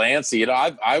 Getting a little antsy. You know,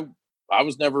 I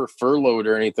was never furloughed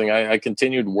or anything. I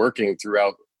continued working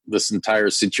throughout this entire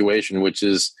situation, which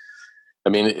is, I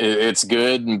mean, it's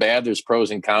good and bad. There's pros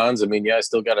and cons. I mean, I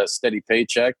still got a steady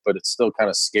paycheck, but it's still kind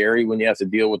of scary when you have to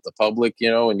deal with the public,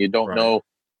 and you don't know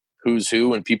who's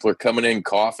who, and people are coming in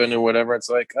coughing or whatever. It's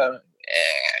like,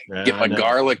 get my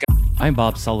garlic. I'm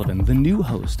Bob Sullivan, the new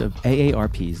host of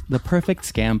AARP's The Perfect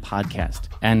Scam podcast.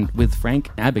 And with Frank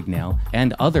Abagnale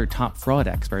and other top fraud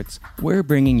experts, we're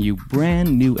bringing you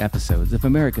brand new episodes of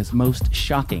America's most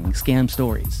shocking scam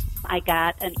stories. I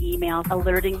got an email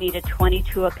alerting me to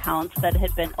 22 accounts that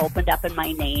had been opened up in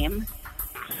my name.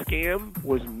 Scam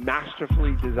was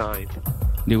masterfully designed.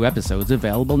 New episodes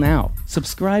available now.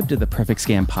 Subscribe to the Perfect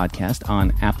Scam podcast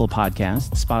on Apple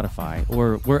Podcasts, Spotify,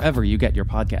 or wherever you get your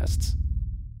podcasts.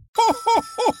 Ho, ho,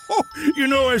 ho, ho. You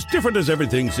know, as different as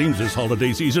everything seems this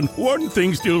holiday season, one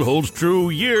thing still holds true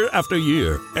year after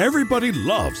year. Everybody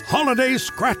loves holiday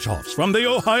scratch-offs from the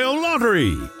Ohio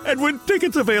Lottery. And with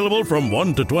tickets available from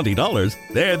 $1 to $20,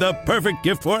 they're the perfect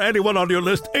gift for anyone on your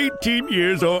list 18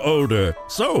 years or older.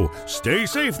 So, stay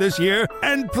safe this year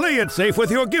and play it safe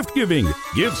with your gift giving.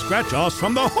 Give scratch-offs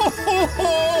from the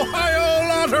Ohio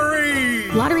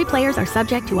Lottery! Lottery players are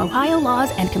subject to Ohio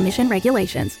laws and commission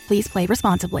regulations. Please play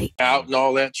responsibly. Out and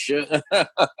all that shit.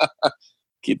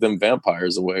 Keep them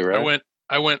vampires away, right?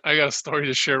 I got a story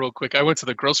to share real quick. I went to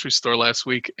the grocery store last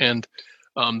week, and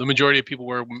the majority of people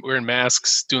were wearing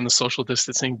masks, doing the social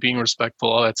distancing, being respectful,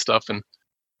 all that stuff. And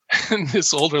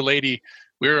this older lady,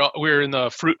 we were in the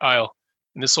fruit aisle,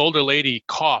 and this older lady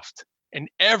coughed. And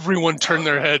everyone turned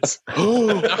their heads.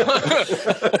 And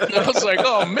I was like,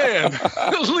 "Oh man,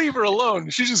 leave her alone.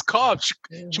 She just coughed.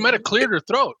 She might have cleared her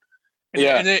throat."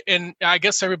 And I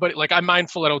guess everybody, like, I'm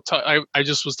mindful that I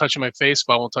just was touching my face,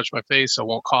 but I won't touch my face. I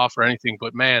won't cough or anything.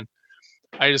 But man,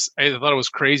 I thought it was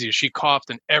crazy. She coughed,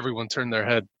 and everyone turned their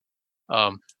head.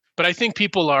 But I think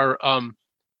people are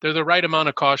they're the right amount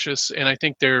of cautious, and I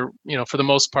think they're for the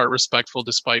most part respectful,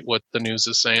 despite what the news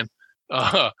is saying.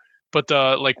 But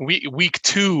like week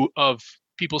 2 of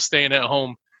people staying at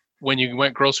home when you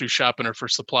went grocery shopping or for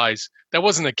supplies, that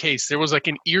wasn't the case. There was like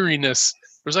an eeriness.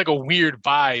 There was like a weird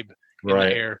vibe in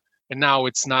the air, and now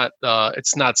it's not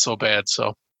so bad.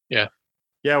 So yeah,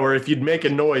 where if you'd make a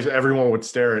noise, everyone would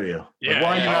stare at you. Like,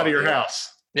 why are you out of your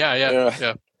house?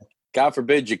 Yeah. God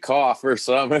forbid you cough or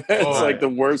something. It's like the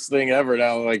worst thing ever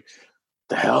now. Like,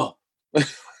 the hell,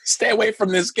 stay away from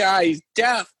this guy. He's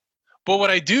deaf. But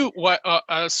what I do,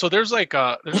 so there's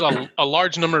a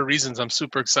large number of reasons I'm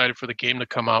super excited for the game to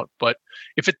come out. But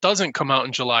if it doesn't come out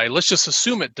in July, let's just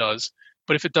assume it does.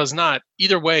 But if it does not,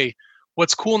 either way,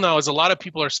 what's cool now is a lot of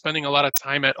people are spending a lot of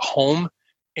time at home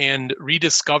and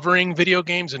rediscovering video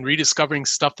games and rediscovering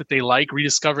stuff that they like,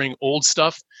 rediscovering old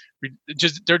stuff.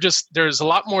 There's a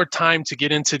lot more time to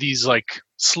get into these like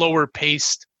slower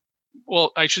paced.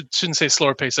 Well, I shouldn't say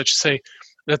slower paced. I should say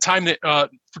the time that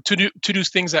to do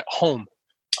things at home,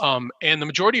 and the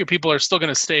majority of people are still going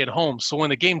to stay at home. So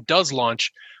when the game does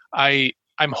launch, I'm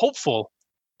hopeful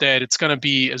that it's going to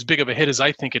be as big of a hit as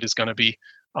I think it is going to be,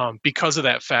 because of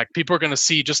that fact. People are going to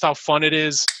see just how fun it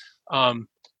is,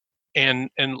 and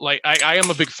like I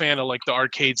am a big fan of like the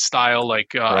arcade style.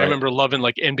 Like I remember loving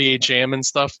like NBA Jam and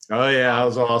stuff. Oh yeah, that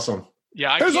was awesome.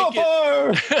 Yeah,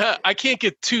 I can't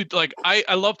get too like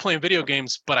I love playing video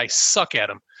games, but I suck at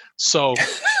them. So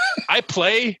I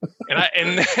play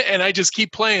and I just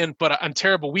keep playing, but I'm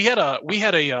terrible. We had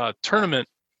a tournament.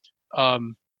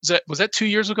 Was that 2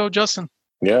 years ago, Justin?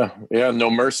 Yeah, no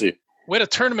mercy. We had a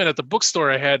tournament at the bookstore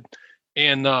I had,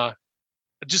 and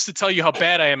just to tell you how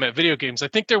bad I am at video games, I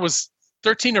think there was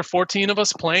 13 or 14 of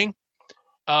us playing.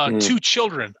 2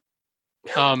 children.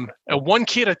 And one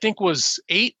kid I think was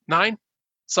 8, 9,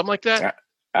 something like that.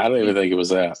 I don't even think it was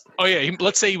that. Oh yeah,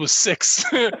 let's say he was 6.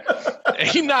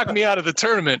 He knocked me out of the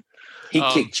tournament. He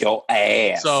kicked your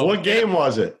ass. So what game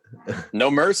was it?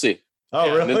 No mercy.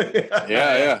 Oh really?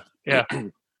 Yeah.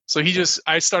 So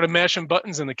I started mashing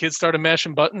buttons, and the kids started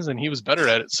mashing buttons, and he was better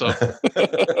at it. So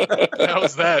that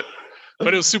was that.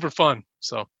 But it was super fun.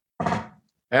 So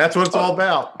that's what it's all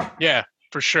about. Yeah,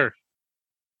 for sure.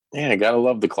 Yeah, gotta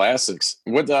love the classics.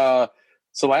 So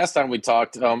last time we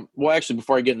talked, well, actually,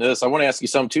 before I get into this, I want to ask you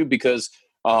something too, because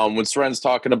when Sren's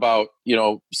talking about,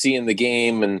 seeing the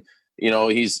game and, he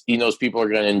knows people are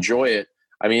going to enjoy it.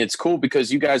 I mean, it's cool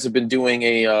because you guys have been doing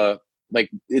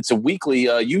it's a weekly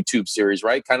YouTube series,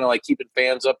 right? Kind of like keeping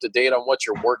fans up to date on what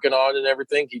you're working on and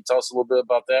everything. Can you tell us a little bit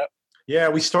about that? Yeah,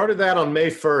 we started that on May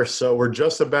 1st. So we're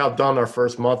just about done our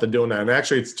first month of doing that. And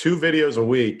actually, it's 2 videos a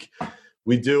week.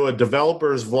 We do a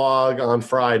developer's vlog on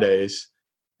Fridays,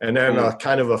 and then a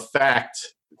kind of a fact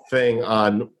thing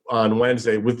on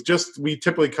Wednesday. We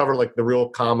typically cover like the real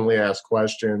commonly asked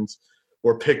questions,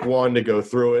 or pick one to go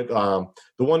through it.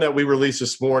 The one that we released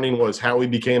this morning was how we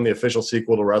became the official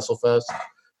sequel to WrestleFest,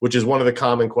 which is one of the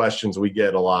common questions we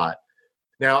get a lot.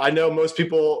 Now, I know most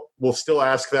people will still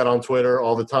ask that on Twitter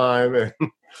all the time,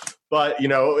 but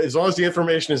as long as the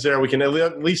information is there, we can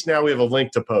at least now we have a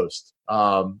link to post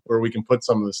where we can put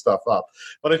some of the stuff up.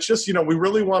 But it's just, we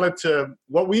really wanted to,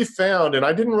 what we found, and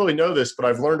I didn't really know this, but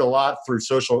I've learned a lot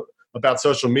about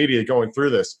social media going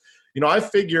through this. I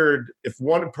figured if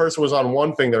one person was on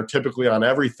one thing, they're typically on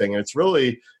everything. And it's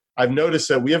really, I've noticed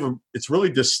that it's really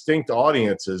distinct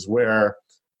audiences where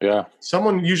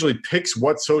someone usually picks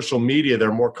what social media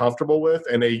they're more comfortable with,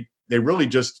 and they really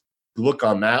just look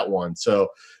on that one. So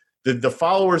the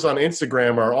followers on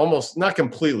Instagram are almost, not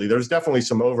completely, there's definitely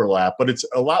some overlap, but it's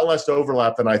a lot less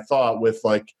overlap than I thought with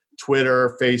like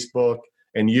Twitter, Facebook,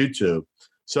 and YouTube.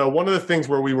 So one of the things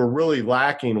where we were really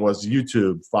lacking was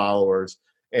YouTube followers.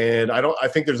 And I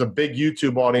think there's a big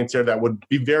YouTube audience there that would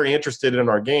be very interested in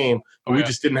our game, but we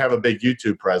just didn't have a big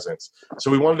YouTube presence.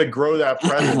 So we wanted to grow that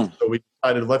presence. So we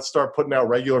decided, let's start putting out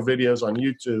regular videos on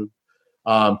YouTube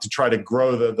to try to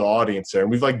grow the audience there. And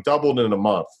we've like doubled in a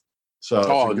month.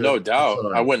 So no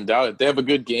doubt. I wouldn't doubt it. They have a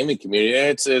good gaming community.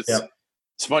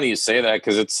 It's funny you say that,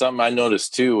 because it's something I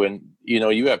noticed too. And,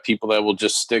 you have people that will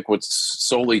just stick with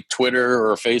solely Twitter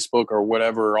or Facebook or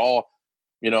whatever,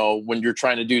 when you're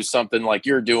trying to do something like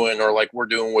you're doing or like we're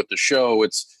doing with the show.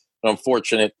 It's an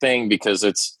unfortunate thing because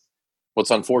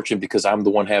unfortunate because I'm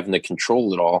the one having to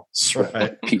control it all.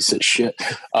 Right. Piece of shit.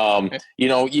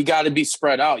 You got to be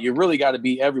spread out. You really got to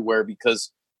be everywhere,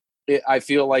 because I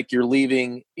feel like you're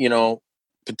leaving,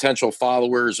 potential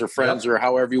followers or friends or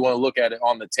however you want to look at it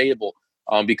on the table,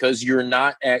 because you're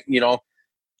not at,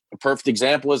 a perfect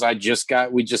example is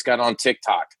we just got on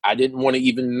TikTok. I didn't want to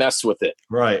even mess with it.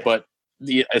 Right. But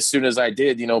as soon as I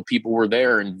did, people were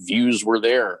there and views were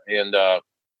there. And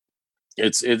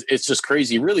it's just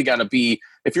crazy. You really got to be,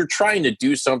 if you're trying to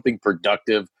do something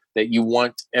productive that you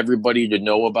want everybody to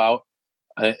know about,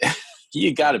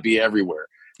 you got to be everywhere.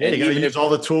 Yeah, you got to use all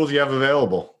the tools you have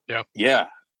available. Yeah. Yeah,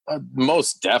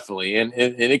 most definitely. And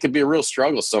it can be a real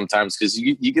struggle sometimes, because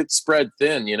you get spread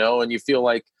thin, and you feel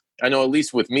like, I know at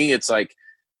least with me, it's like,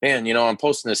 man, I'm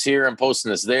posting this here, I'm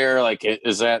posting this there. Like,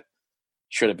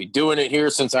 should I be doing it here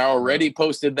since I already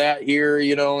posted that here,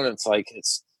 and it's like,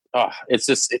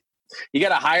 you got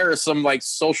to hire some like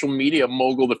social media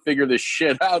mogul to figure this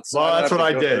shit out. So that's what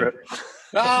I did.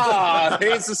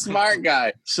 He's a smart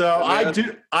guy. So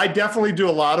I definitely do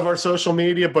a lot of our social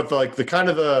media, but the kind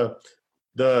of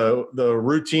the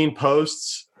routine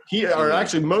posts,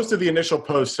 actually most of the initial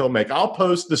posts he'll make. I'll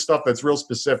post the stuff that's real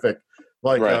specific.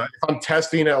 Like if I'm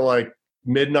testing at like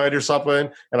midnight or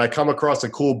something and I come across a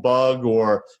cool bug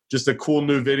or just a cool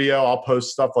new video, I'll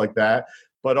post stuff like that.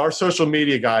 But our social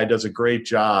media guy does a great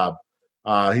job.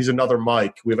 He's another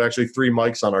Mike. We have actually 3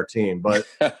 Mikes on our team, but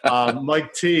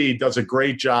Mike T does a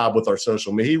great job with our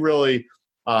social media. He really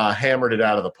hammered it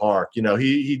out of the park.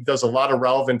 He does a lot of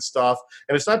relevant stuff,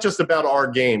 and it's not just about our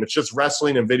game. It's just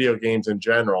wrestling and video games in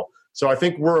general. So I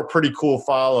think we're a pretty cool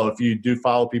follow. If you do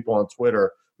follow people on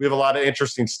Twitter, we have a lot of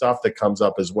interesting stuff that comes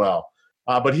up as well.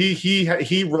 But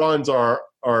he runs our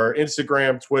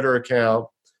Instagram, Twitter account,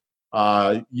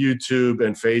 YouTube,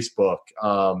 and Facebook.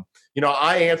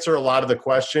 I answer a lot of the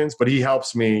questions, but he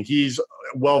helps me. He's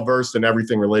well-versed in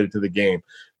everything related to the game.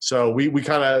 So we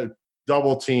kind of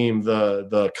double team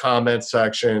the comment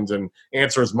sections and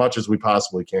answer as much as we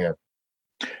possibly can.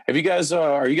 Are you guys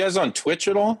on Twitch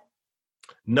at all?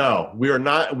 No, we are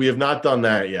not. We have not done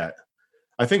that yet.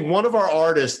 I think one of our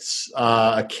artists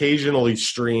occasionally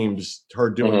streams her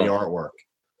doing the artwork.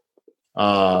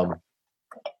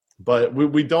 But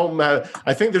we don't matter.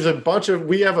 I think there's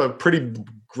we have a pretty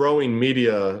growing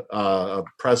media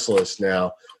press list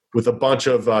now with a bunch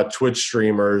of Twitch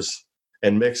streamers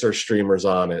and Mixer streamers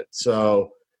on it.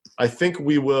 So I think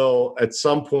we will at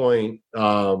some point,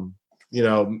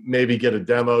 maybe get a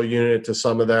demo unit to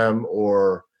some of them,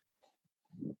 or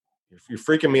you're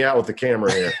freaking me out with the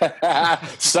camera here.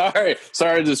 Sorry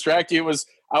to distract you.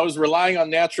 I was relying on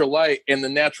natural light, and the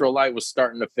natural light was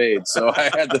starting to fade. So I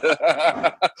had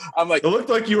to. I'm like, it looked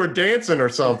like you were dancing or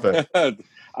something.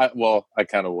 I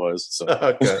kind of was. So.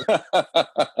 Okay.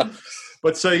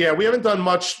 But so yeah, we haven't done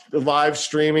much live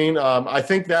streaming. I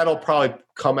think that'll probably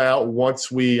come out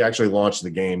once we actually launch the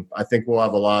game. I think we'll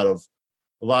have a lot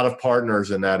of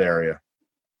partners in that area.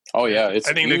 Oh yeah, I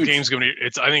think huge. The game's gonna be.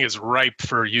 I think it's ripe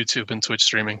for YouTube and Twitch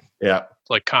streaming. Yeah,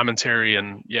 like commentary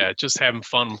and just having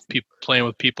fun, playing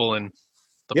with people and.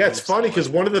 It's funny because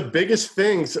one of the biggest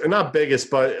things, not biggest,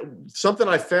 but something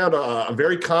I found a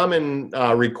very common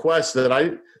request that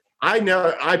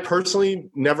I personally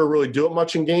never really do it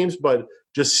much in games, but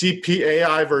just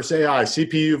AI versus AI,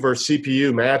 CPU versus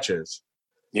CPU matches.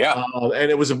 Yeah, and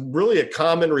it was really a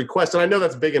common request, and I know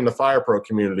that's big in the Fire Pro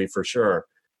community for sure.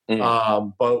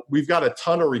 But we've got a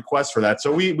ton of requests for that.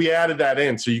 So we added that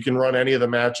in so you can run any of the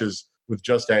matches with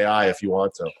just AI if you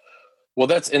want to. Well,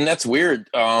 that's weird.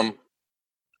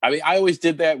 I mean, I always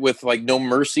did that with like No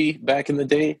Mercy back in the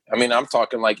day. I mean, I'm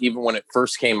talking like even when it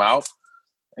first came out.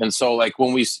 And so like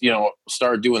when we,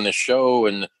 started doing the show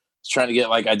and trying to get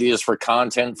like ideas for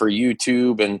content for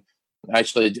YouTube. And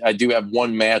actually I do have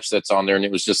one match that's on there, and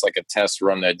it was just like a test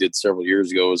run that I did several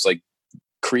years ago. It was like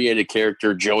create a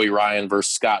character, Joey Ryan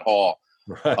versus Scott Hall.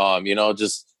 Right.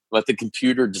 Just let the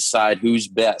computer decide who's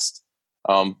best.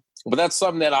 But that's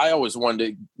something that I always wanted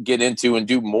to get into and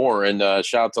do more. And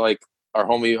shout out to like our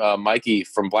homie Mikey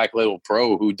from Black Label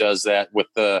Pro, who does that with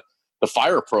the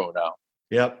Fire Pro now.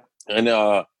 Yep. And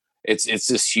it's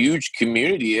this huge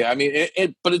community. I mean,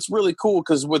 but it's really cool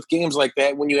because with games like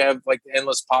that, when you have like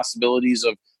endless possibilities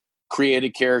of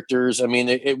created characters, I mean,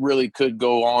 it really could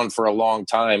go on for a long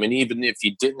time. And even if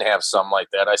you didn't have something like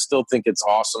that, I still think it's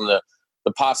awesome the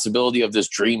possibility of this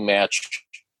dream match,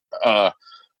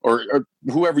 or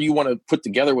whoever you want to put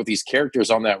together with these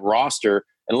characters on that roster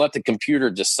and let the computer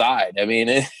decide. I mean,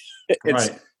 it's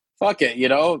right. Fuck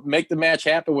it, make the match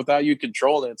happen without you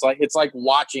controlling it. It's like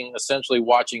essentially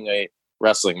watching a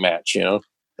wrestling match,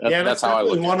 That's how I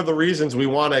look at it. One of the reasons we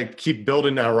want to keep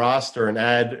building that roster and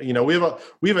add,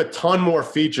 we have a ton more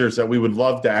features that we would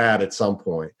love to add at some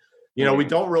point. We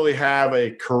don't really have a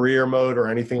career mode or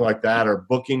anything like that, or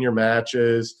booking your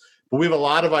matches, but we have a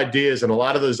lot of ideas, and a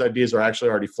lot of those ideas are actually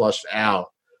already flushed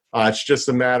out. It's just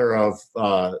a matter of,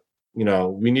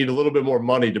 we need a little bit more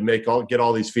money to get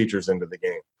all these features into the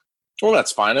game. Well,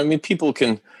 that's fine. I mean, people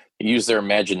can use their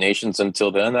imaginations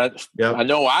until then. I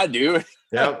know I do.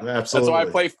 Yeah, absolutely. That's why I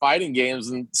play fighting games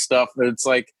and stuff. But it's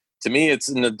like, to me, it's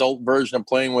an adult version of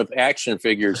playing with action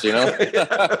figures,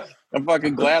 I'm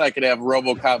fucking glad I could have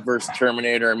RoboCop versus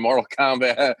Terminator and Mortal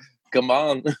Kombat. Come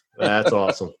on. That's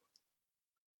awesome.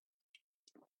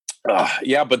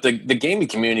 Yeah, but the gaming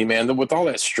community, man, with all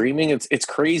that streaming, it's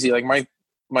crazy. Like my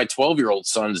 12-year-old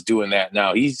son's doing that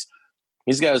now.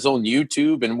 He's got his own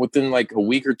YouTube, and within like a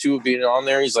week or two of being on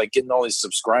there, he's like getting all these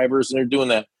subscribers, and they're doing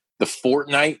the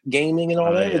Fortnite gaming and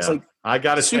all that. Yeah. It's like, I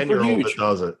got a 10-year-old that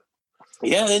does it.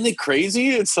 Yeah, isn't it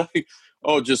crazy? It's like,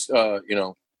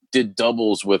 did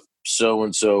doubles with so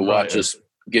and so. Watch us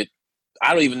get.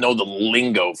 I don't even know the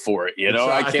lingo for it.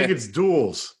 I think it's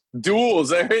duels. Duels.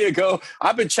 There you go.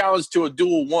 I've been challenged to a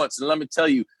duel once, and let me tell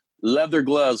you, leather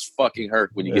gloves fucking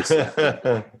hurt when you get slapped.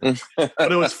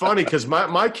 But it was funny because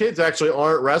my kids actually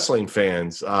aren't wrestling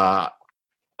fans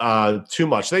too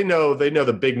much. They know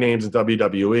the big names in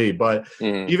WWE, but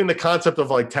even the concept of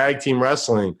like tag team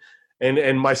wrestling,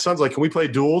 and my son's like, "Can we play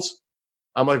duels?"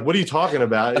 I'm like, "What are you talking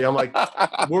about?" I'm like,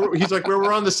 he's like,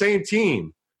 "We're on the same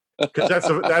team," because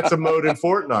that's a mode in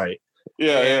Fortnite.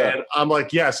 Yeah. And I'm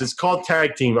like, "Yes, it's called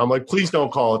tag team." I'm like, "Please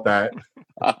don't call it that."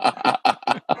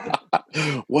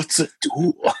 What's a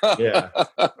duel? Yeah.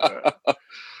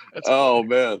 Oh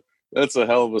man, that's a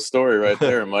hell of a story right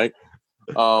there, Mike.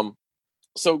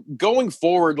 So going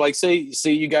forward, like say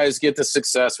you guys get the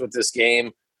success with this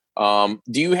game, do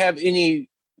you have any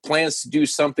plans to do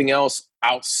something else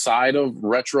outside of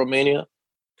RetroMania?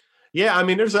 Yeah, I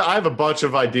mean, I have a bunch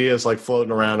of ideas like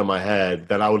floating around in my head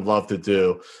that I would love to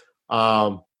do.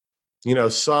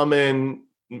 Some in.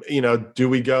 Do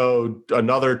we go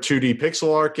another 2D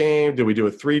pixel art game? Do we do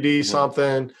a 3D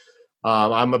something?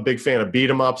 I'm a big fan of beat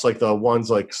 'em ups, like the ones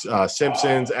like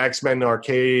Simpsons, X-Men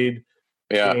arcade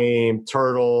game,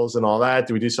 Turtles, and all that.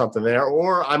 Do we do something there?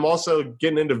 Or I'm also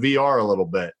getting into VR a little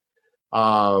bit.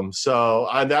 So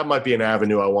that might be an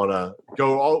avenue I want to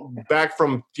go back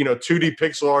from, 2D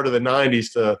pixel art of the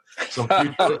 90s to some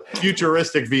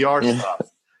futuristic VR stuff.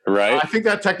 Right. I think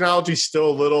that technology's still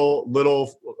a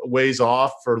little ways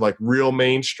off for like real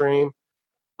mainstream,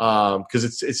 because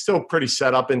it's still pretty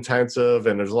setup intensive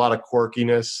and there's a lot of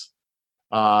quirkiness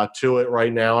to it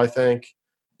right now, I think.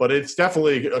 But it's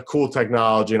definitely a cool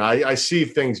technology, and I see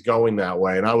things going that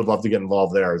way, and I would love to get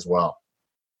involved there as well.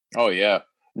 Oh, yeah.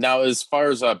 Now, as far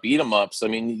as beat 'em ups, I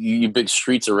mean, you big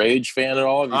Streets of Rage fan at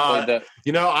all? Have you played that?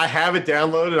 You know, I have it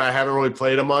downloaded. I haven't really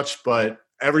played it much, but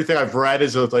everything I've read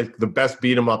is like the best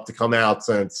beat 'em up to come out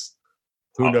since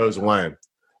who knows when.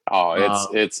 Oh,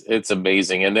 it's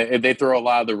amazing, and they throw a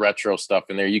lot of the retro stuff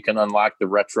in there. You can unlock the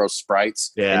retro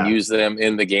sprites and use them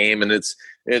in the game, and it's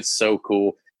so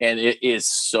cool, and it is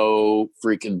so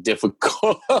freaking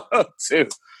difficult too.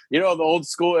 You know, the old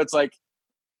school, it's like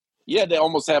you had to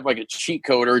almost have like a cheat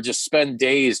code or just spend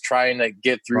days trying to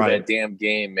get through that damn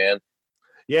game, man.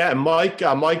 Yeah, and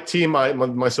Mike T,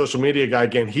 my social media guy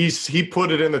again, he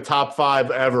put it in the top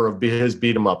 5 ever of his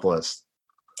beat 'em up list.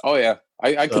 Oh yeah,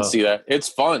 I could see that. It's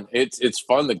fun. It's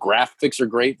fun. The graphics are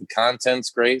great. The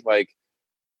content's great. Like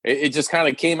it just kind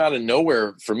of came out of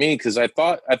nowhere for me because I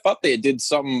thought they did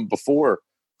something before,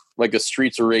 like a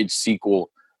Streets of Rage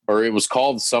sequel, or it was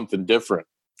called something different.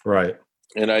 Right.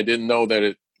 And I didn't know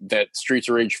that Streets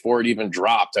of Rage 4 had even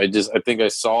dropped. I think I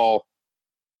saw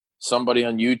somebody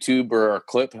on YouTube or a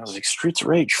clip, and I was like, Streets of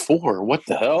Rage 4, what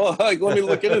the hell? Like, let me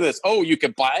look into this. Oh, you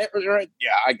can buy it? Right?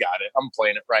 Yeah, I got it. I'm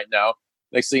playing it right now.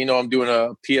 Next thing you know, I'm doing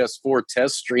a PS4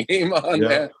 test stream on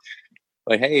that.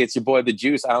 Like, hey, it's your boy The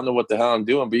Juice. I don't know what the hell I'm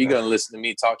doing, but you're going to listen to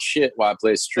me talk shit while I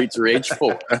play Streets of Rage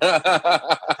 4.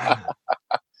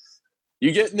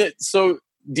 You getting it? So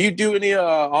do you do any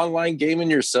online gaming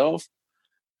yourself?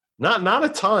 Not a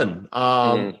ton.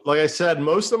 Like I said,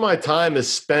 most of my time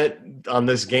is spent on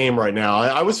this game right now.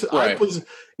 I was,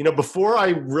 you know, before I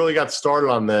really got started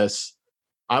on this,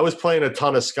 I was playing a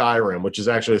ton of Skyrim, which is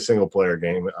actually a single player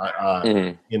game.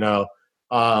 You know,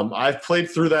 I've played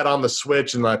through that on the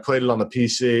Switch, and I played it on the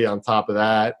PC on top of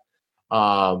that.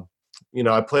 You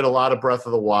know, I played a lot of Breath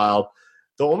of the Wild.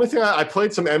 The only thing I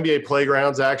played some NBA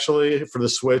Playgrounds actually for the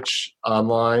Switch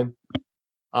online.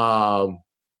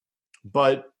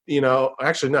 But you know,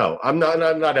 actually, no, I'm not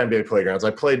NBA Playgrounds.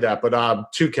 I played that, but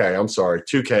 2K. I'm sorry,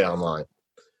 2K online,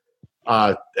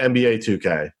 NBA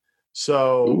 2K.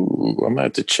 So I'm gonna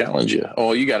have to challenge you.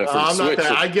 Oh, you got it for the Switch. Not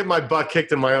that. I get my butt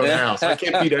kicked in my own house. I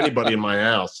can't beat anybody in my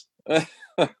house.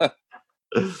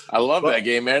 I love that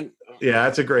game, man. Yeah,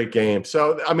 it's a great game.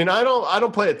 So, I mean, I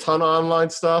don't play a ton of online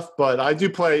stuff, but I do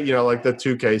play, you know, like the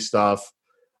 2K stuff,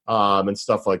 and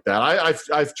stuff like that.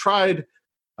 I've tried.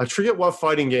 I forget what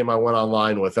fighting game I went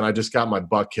online with, and I just got my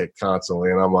butt kicked constantly,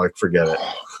 and I'm like, forget it.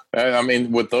 I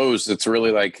mean, with those, it's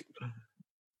really like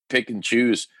pick and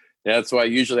choose. That's why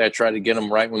usually I try to get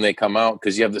them right when they come out,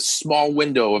 because you have this small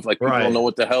window of like people don't know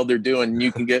what the hell they're doing, and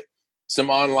you can get some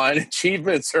online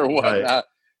achievements or whatnot. Right.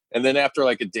 And then after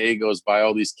like a day goes by,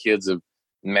 all these kids have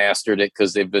mastered it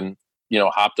because they've been, you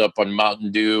know, hopped up on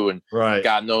Mountain Dew and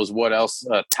God knows what else,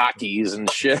 Takis and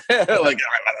shit. Like,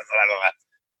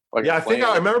 yeah, I think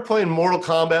I remember playing Mortal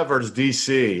Kombat versus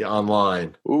DC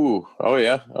online. Ooh, oh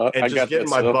yeah, and just getting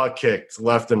my butt kicked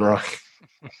left and right.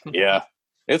 Yeah,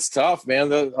 it's tough,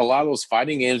 man. A lot of those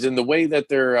fighting games, and the way that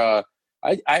they're, I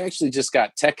actually just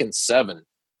got Tekken 7.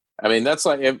 I mean, that's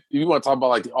like, if you want to talk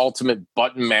about like the ultimate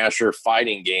button masher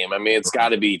fighting game, I mean, it's got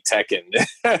to be Tekken.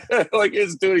 Like,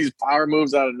 it's doing these power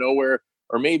moves out of nowhere,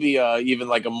 or maybe even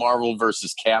like a Marvel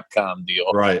versus Capcom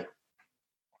deal. Right.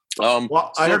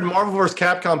 Well, I heard Marvel vs.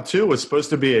 Capcom 2 was supposed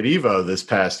to be at EVO this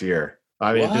past year.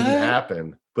 I mean, It didn't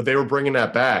happen, but they were bringing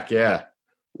that back. Yeah.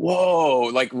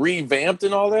 Whoa, like revamped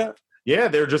and all that? Yeah,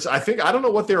 they're just, I don't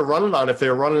know what they were running on. If they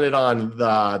were running it on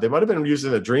they might have been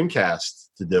using the Dreamcast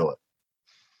to do it.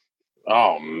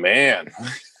 Oh, man.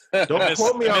 Don't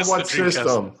quote me on what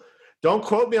system. Don't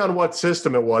quote me on what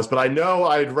system it was, but I know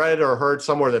I'd read or heard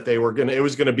somewhere that it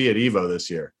was going to be at EVO this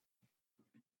year.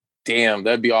 Damn,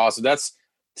 that'd be awesome.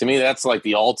 To me, that's like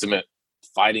the ultimate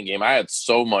fighting game. I had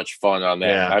so much fun on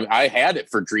that. Yeah. I had it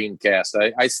for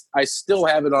Dreamcast. I still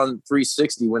have it on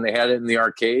 360 when they had it in the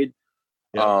arcade.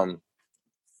 Yeah.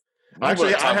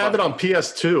 Actually, I have it on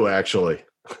PS2, actually.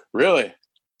 Really?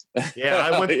 Yeah,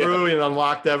 I went through and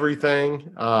unlocked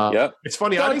everything. Yep. It's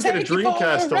funny, I didn't get a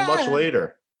Dreamcast until much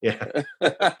later. Yeah.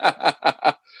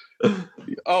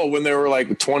 Oh, when they were like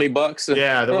 $20?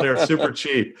 Yeah, when they were super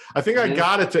cheap. I think I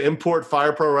got it to import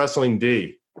Fire Pro Wrestling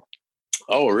D.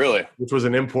 Oh, really? Which was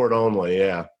an import only,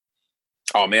 yeah.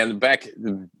 Oh, man, back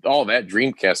all that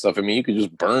Dreamcast stuff, I mean, you could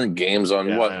just burn games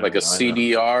on like a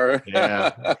CDR?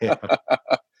 Yeah.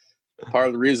 Part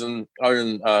of the reason, other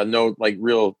than no like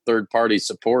real third-party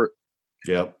support.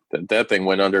 Yep. That thing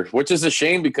went under, which is a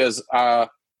shame because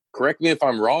correct me if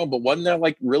I'm wrong, but wasn't that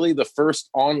like really the first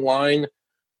online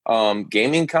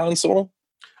gaming console?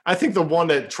 I think the one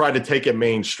that tried to take it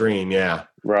mainstream. Yeah.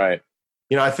 Right.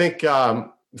 You know, I think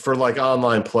for like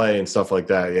online play and stuff like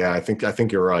that. Yeah, I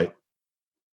think you're right.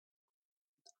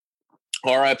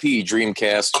 R.I.P.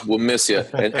 Dreamcast. We'll miss you.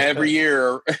 And every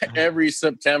year, every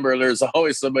September, there's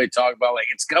always somebody talking about like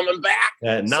it's coming back.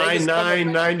 At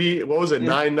 99.90. What was it?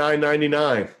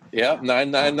 99.99. Yep,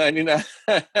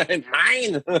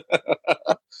 99.99. 9.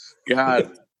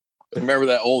 God, I remember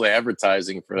that old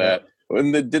advertising for that.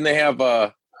 And didn't they have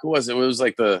who was it? It was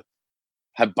like the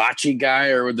hibachi guy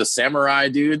or the samurai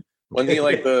dude. Wasn't he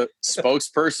like the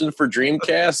spokesperson for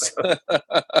Dreamcast?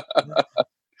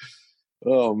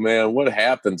 Oh man, what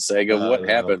happened, Sega? What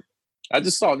happened? I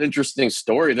just saw an interesting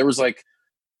story. There was like,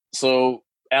 so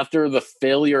after the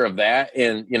failure of that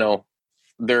and, you know,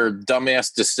 their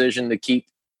dumbass decision to keep,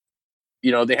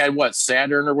 you know, they had what,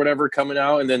 Saturn or whatever coming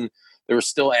out, and then they were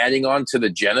still adding on to the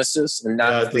Genesis and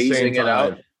not phasing it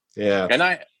out. Yeah. And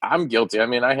I'm guilty. I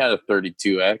mean, I had a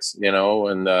 32X, you know,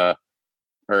 and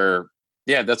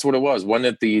that's what it was. Wasn't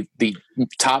it the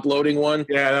top loading one?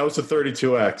 Yeah, that was the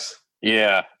 32X.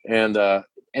 Yeah, and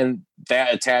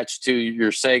that attached to your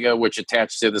Sega, which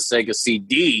attached to the Sega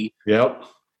CD. Yep.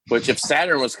 Which, if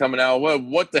Saturn was coming out,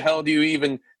 what the hell do you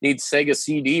even need Sega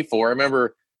CD for? I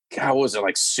remember, God, was it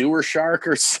like Sewer Shark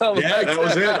or something? Yeah, that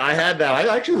was it. I had that.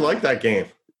 I actually liked that game.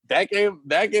 That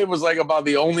game was like about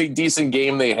the only decent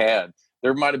game they had.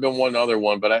 There might have been one other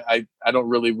one, but I don't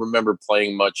really remember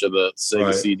playing much of the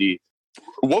Sega CD.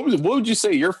 What would you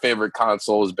say your favorite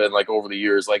console has been like over the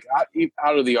years, like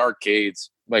out of the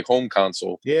arcades, like home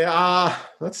console? Yeah,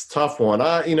 that's a tough one.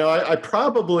 I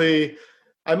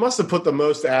must have put the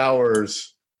most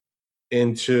hours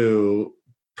into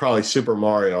probably Super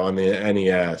Mario on the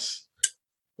NES.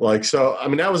 Like, so, I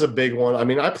mean, that was a big one. I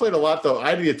mean, I played a lot though.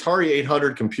 I had the Atari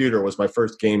 800 computer was my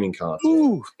first gaming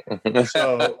console.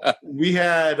 So we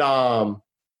had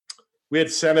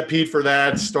Centipede for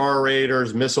that, Star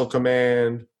Raiders, Missile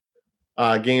Command,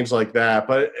 games like that.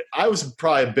 But I was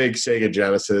probably a big Sega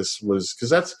Genesis because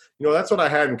that's what I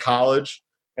had in college.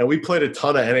 And we played a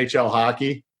ton of NHL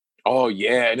hockey. Oh,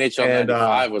 yeah. NHL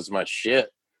 95 was my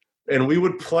shit. And we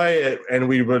would play it, and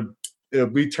we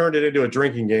turned it into a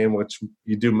drinking game, which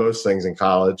you do most things in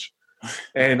college.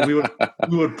 And we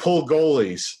would pull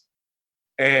goalies.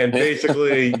 And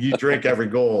basically, you drink every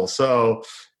goal. So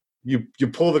you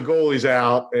pull the goalies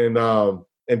out and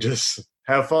just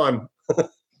have fun.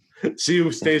 See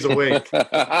who stays awake.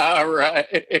 All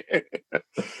right.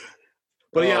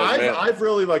 But yeah, I've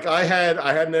really I had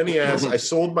an NES. I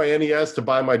sold my NES to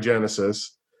buy my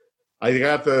Genesis. I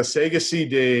got the Sega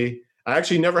CD. I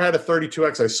actually never had a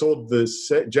 32X. I sold the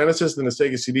Genesis and the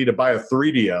Sega CD to buy a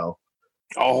 3DO.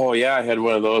 Oh yeah, I had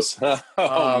one of those. Man.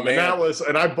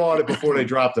 And I bought it before they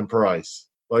dropped in price.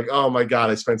 Like, oh my God,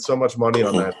 I spent so mumuch money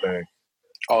on that thing.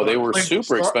 Oh, they were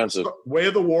super expensive. Way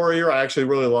of the Warrior, I actually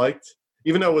really liked,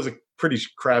 even though it was a pretty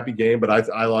crappy game, but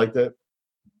I liked it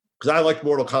because I liked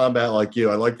Mortal Kombat like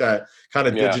you. I like that kind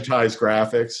of digitized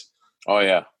graphics. Oh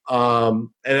yeah.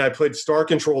 And I played Star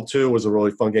Control 2 was a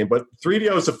really fun game, but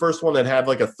 3DO is the first one that had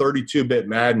like a 32-bit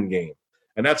Madden game,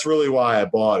 and that's really why I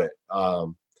bought it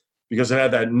because it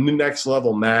had that next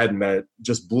level Madden that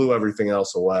just blew everything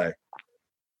else away.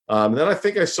 Then I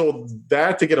think I sold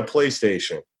that to get a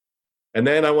PlayStation. And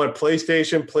then I went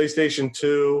PlayStation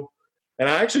 2. And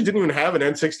I actually didn't even have an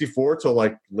N64 till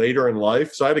like later in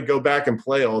life. So I had to go back and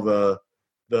play all the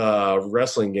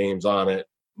wrestling games on it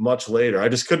much later. I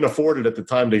just couldn't afford it at the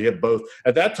time to get both.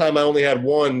 At that time, I only had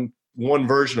one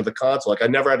version of the console. Like I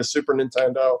never had a Super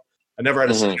Nintendo. I never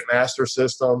had a Sega Master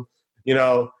System. You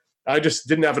know, I just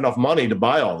didn't have enough money to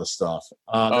buy all this stuff.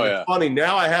 It's funny.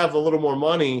 Now I have a little more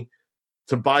money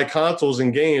to buy consoles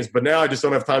and games, but now I just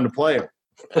don't have time to play them.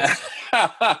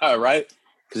 Right?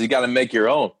 Because you got to make your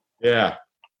own. Yeah.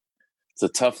 It's a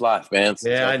tough life, man.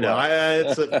 I know.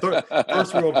 It's a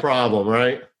first world problem,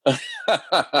 right?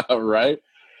 Right.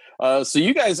 So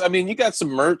you guys, I mean, you got some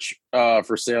merch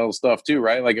for sale and stuff too,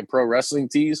 right? Like a pro wrestling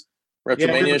tees,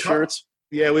 RetroMania shirts.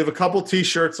 Yeah, we have a couple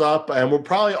T-shirts up, and we're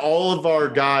probably all of our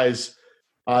guys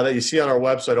that you see on our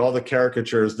website, all the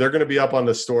caricatures, they're going to be up on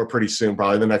the store pretty soon,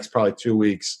 probably the next 2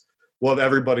 weeks. We'll have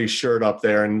everybody's shirt up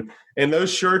there. And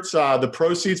those shirts, the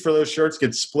proceeds for those shirts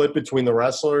get split between the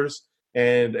wrestlers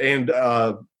and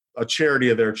a charity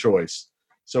of their choice.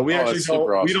 So we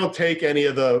we don't take any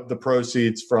of the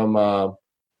proceeds from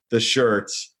the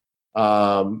shirts.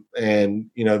 And,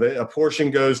 you know, a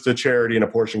portion goes to charity and a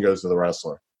portion goes to the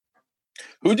wrestler.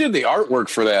 Who did the artwork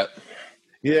for that?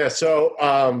 Yeah, so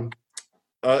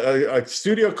a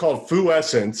studio called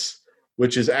Fuessence,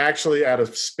 which is actually out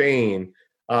of Spain.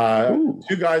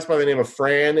 Two guys by the name of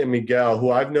Fran and Miguel,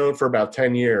 who I've known for about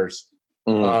 10 years.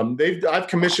 I've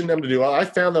commissioned them to do. I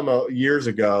found them years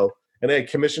ago, and they had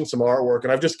commissioned some artwork,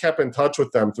 and I've just kept in touch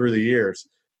with them through the years.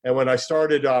 And when I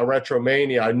started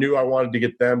RetroMania, I knew I wanted to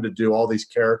get them to do all these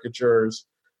caricatures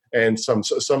and some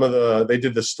of the. They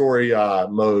did the story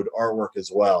mode artwork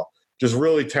as well. Just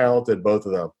really talented, both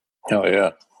of them. Hell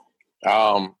yeah.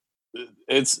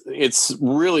 It's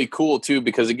really cool too,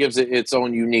 because it gives it its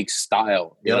own unique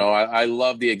style. You know, I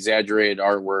love the exaggerated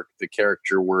artwork, the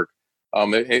character work.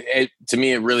 To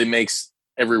me, it really makes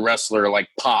every wrestler like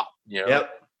pop. You know? Yep.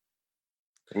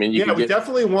 I mean, we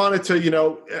definitely wanted to. You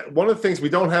know, one of the things, we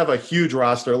don't have a huge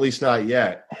roster, at least not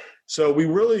yet. So we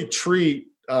really treat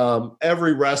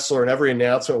every wrestler and every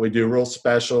announcement we do real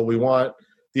special. We want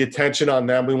the attention on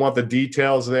them. We want the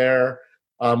details there.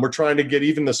 We're trying to get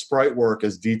even the sprite work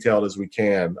as detailed as we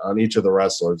can on each of the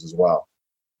wrestlers as well.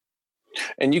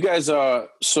 And you guys,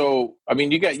 so I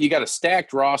mean, you got a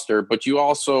stacked roster, but you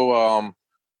also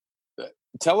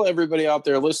tell everybody out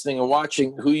there listening and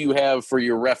watching who you have for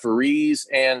your referees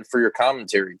and for your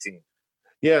commentary team.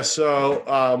 Yeah,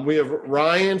 so we have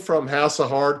Ryan from House of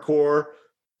Hardcore,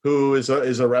 who is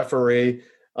a referee,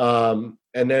 and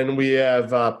then we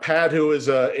have Pat, who is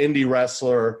an indie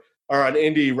wrestler. Or an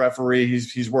indie referee.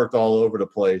 He's worked all over the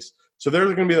place. So they're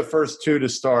going to be the first two to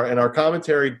start. And our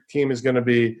commentary team is going to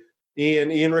be Ian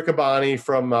Riccaboni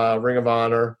from Ring of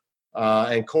Honor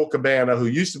and Cole Cabana, who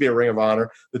used to be at Ring of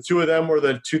Honor. The two of them were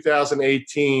the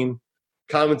 2018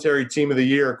 commentary team of the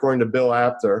year, according to Bill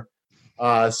Apter.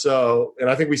 And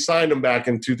I think we signed them back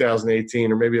in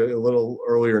 2018 or maybe a little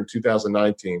earlier in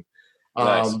 2019.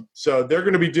 Nice. So they're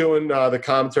going to be doing the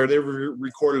commentary. They've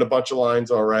recorded a bunch of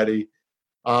lines already.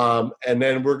 And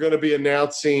then we're going to be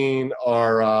announcing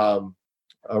our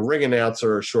ring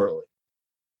announcer shortly.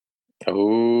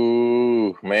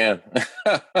 Oh, man.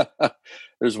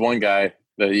 There's one guy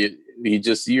that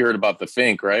you heard about the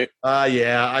Fink, right?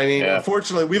 Yeah. I mean,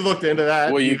 unfortunately, we looked into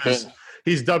that. Well,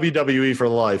 he's WWE for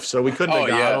life, so we couldn't have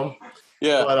got him.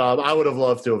 Yeah. But I would have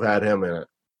loved to have had him in it.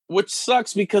 Which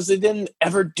sucks because they didn't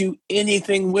ever do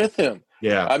anything with him.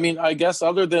 Yeah. I mean, I guess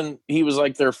other than he was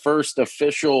like their first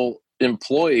official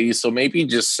employee, so maybe he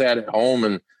just sat at home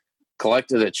and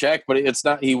collected a check, but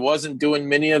he wasn't doing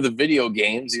many of the video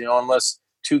games, you know, unless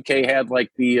 2K had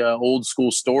like the old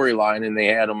school storyline and they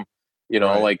had him, you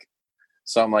know, like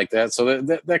something like that. So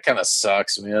that kind of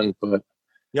sucks, man. But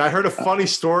yeah, I heard a funny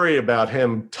story about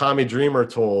him. Tommy Dreamer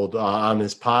told on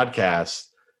his podcast.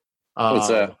 What's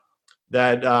that?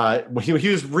 That he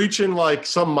was reaching like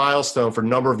some milestone for a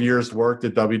number of years worked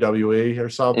at WWE or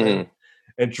something. Mm-hmm.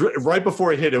 And right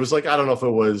before he hit, it was like, I don't know if it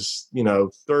was,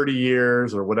 30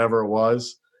 years or whatever it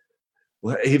was.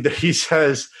 He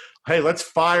says, hey, let's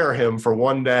fire him for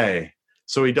one day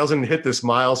so he doesn't hit this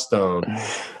milestone.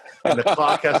 And the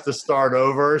clock has to start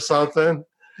over or something.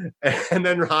 And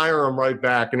then hire him right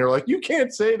back. And they're like, you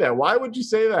can't say that. Why would you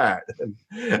say that?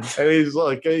 And he's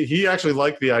like, he actually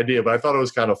liked the idea, but I thought it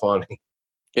was kind of funny.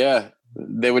 Yeah.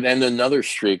 They would end another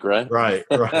streak, right? Right.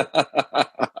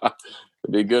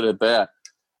 Be good at that.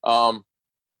 Is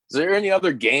there any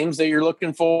other games that you're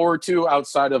looking forward to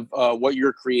outside of what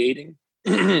you're creating?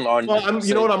 You know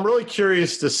what? I'm really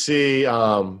curious to see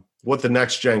what the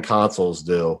next gen consoles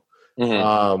do.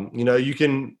 Mm-hmm. You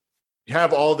can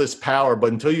have all this power,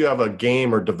 but until you have a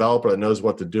game or developer that knows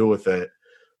what to do with it,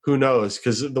 who knows?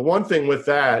 Because the one thing with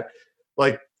that,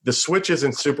 like the Switch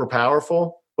isn't super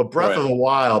powerful, but Breath of the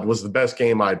Wild was the best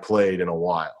game I'd played in a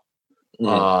while.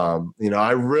 Mm-hmm.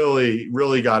 I really,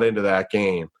 really got into that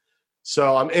game.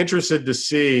 So I'm interested to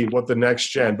see what the next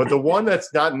gen, but the one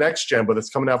that's not next gen, but it's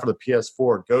coming out for the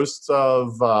PS4, Ghosts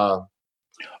of.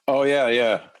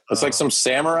 It's like some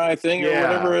samurai thing or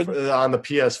whatever on the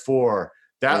PS4.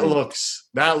 That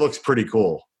looks pretty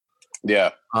cool.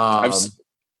 Yeah,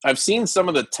 I've seen some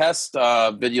of the test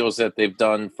videos that they've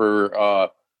done for.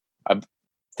 I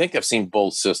think I've seen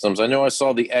both systems. I know I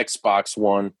saw the Xbox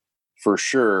one for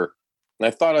sure. And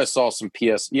I thought I saw some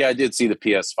PS. Yeah, I did see the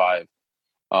PS5.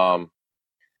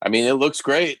 I mean, it looks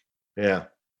great. Yeah,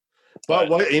 but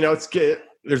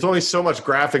there's only so much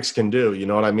graphics can do. You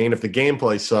know what I mean? If the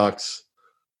gameplay sucks,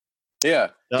 do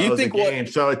you think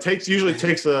So it usually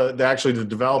takes the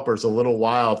developers a little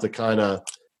while to kind of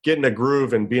get in a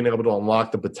groove and being able to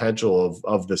unlock the potential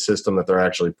of the system that they're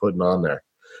actually putting on there.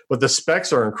 But the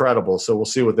specs are incredible, so we'll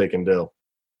see what they can do.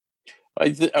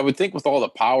 I would think with all the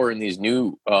power in these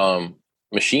new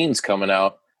machines coming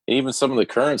out, and even some of the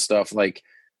current stuff, like,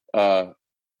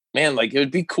 it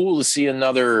would be cool to see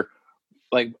another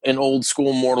like an old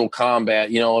school Mortal Kombat,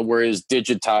 you know, where it's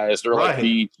digitized, or like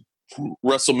the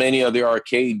WrestleMania, the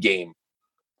arcade game.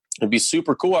 It'd be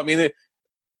super cool. I mean,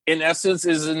 in essence,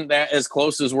 isn't that as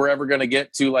close as we're ever going to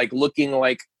get to like looking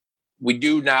like we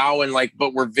do now, and like,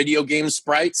 but we're video game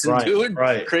sprites and doing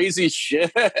crazy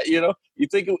shit. You know, you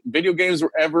think video games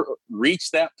will ever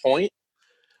reach that point?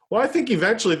 Well, I think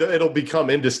eventually it'll become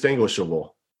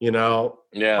indistinguishable, you know,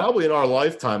 probably in our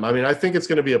lifetime. I mean, I think it's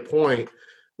going to be a point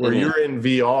where you're in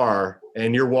VR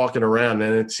and you're walking around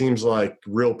and it seems like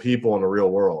real people in the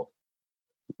real world.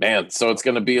 Man, so it's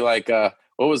going to be like, what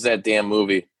was that damn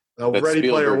movie? Ready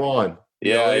Player One.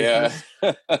 Yeah.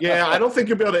 Yeah, I don't think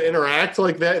you'll be able to interact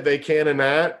like that. They can in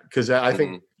that, because I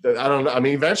think that, I don't know. I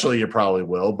mean, eventually you probably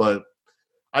will, but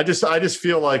I just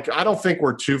feel like I don't think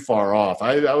we're too far off.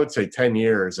 I would say 10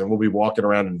 years and we'll be walking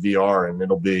around in VR and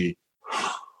it'll be,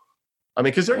 I mean,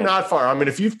 because they're not far. I mean,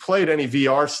 if you've played any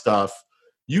VR stuff,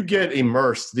 you get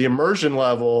immersed. The immersion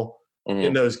level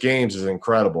in those games is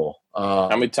incredible. How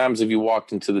many times have you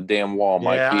walked into the damn wall,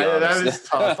 Mike? Yeah, that is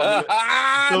tough.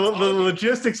 I mean, the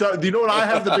logistics are, do you know what I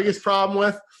have the biggest problem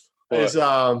with? Is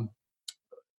and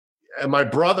my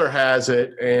brother has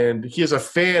it, and he has a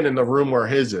fan in the room where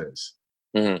his is.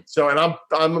 So, and I'm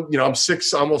you know, I'm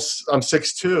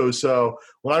 6'2", so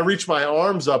when I reach my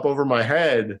arms up over my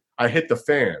head, I hit the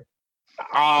fan.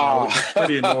 It's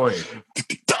pretty annoying.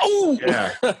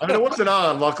 Yeah, I mean, it wasn't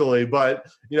on, luckily, but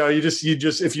you know, you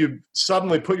just if you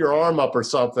suddenly put your arm up or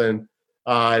something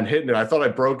and hitting it, I thought I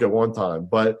broke it one time,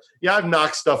 but yeah, I've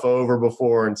knocked stuff over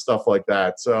before and stuff like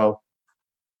that. So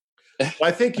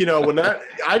I think, you know, when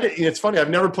it's funny, I've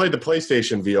never played the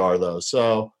PlayStation VR though,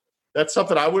 so that's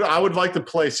something I would like to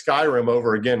play Skyrim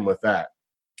over again with that.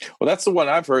 Well, that's the one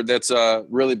I've heard that's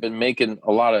really been making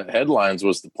a lot of headlines,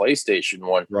 was the PlayStation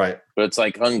one. Right. But it's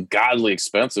like ungodly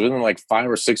expensive. Isn't it like $500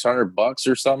 or $600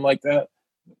 or something like that?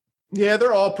 Yeah,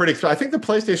 they're all pretty expensive. I think the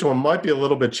PlayStation one might be a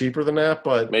little bit cheaper than that,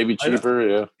 but maybe cheaper,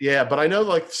 yeah. Yeah, but I know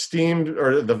like Steam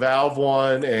or the Valve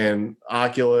one and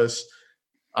Oculus.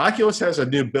 Oculus has a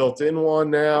new built-in one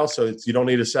now, so you don't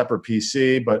need a separate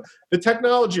PC, but the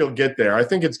technology will get there. I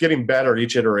think it's getting better at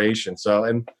each iteration. So,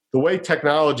 and the way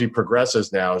technology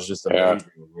progresses now is just amazing,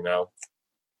 you know?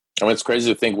 I mean, it's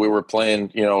crazy to think we were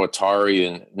playing, you know, Atari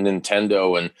and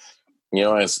Nintendo and, you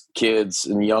know, as kids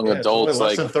and young adults.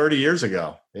 Less than 30 years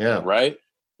ago. Yeah. Right?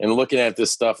 And looking at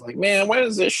this stuff like, man, when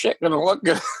is this shit going to look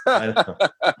good?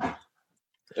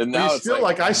 And now it's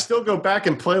like I still go back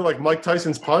and play like Mike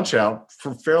Tyson's Punch-Out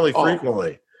fairly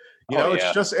frequently. You know,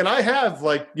 it's just, and I have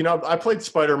like, you know, I played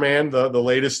Spider-Man, the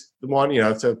latest one, you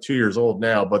know, it's 2 years old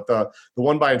now, but the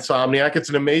one by Insomniac, it's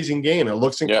an amazing game. It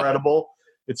looks incredible.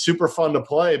 It's super fun to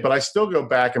play, but I still go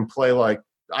back and play like,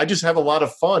 I just have a lot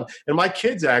of fun. And my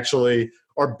kids actually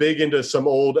are big into some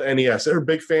old NES. They're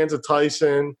big fans of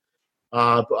Tyson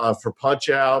for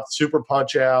Punch-Out, Super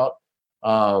Punch-Out.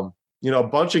 You know, a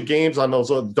bunch of games on those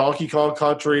Donkey Kong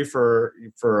Country for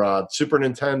Super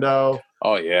Nintendo.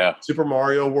 Oh yeah, Super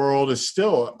Mario World is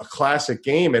still a classic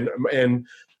game, and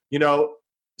you know,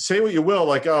 say what you will,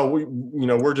 like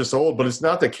we're just old, but it's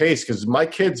not the case because my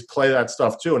kids play that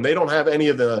stuff too, and they don't have any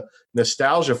of the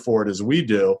nostalgia for it as we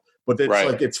do. But it's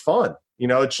like it's fun. You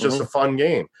know, it's just a fun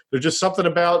game. There's just something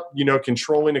about, you know,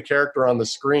 controlling a character on the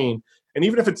screen, and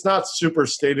even if it's not super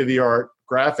state of the art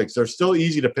graphics, they're still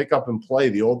easy to pick up and play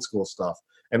the old school stuff.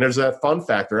 And there's that fun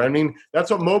factor. I mean, that's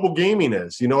what mobile gaming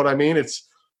is. You know what I mean? It's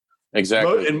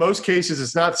exactly, in most cases,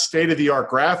 it's not state of the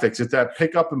art graphics. It's that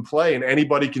pick up and play, and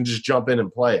anybody can just jump in and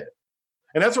play it.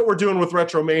 And that's what we're doing with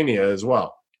Retromania as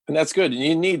well. And that's good. And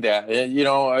you need that. You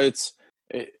know, it's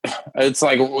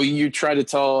like you try to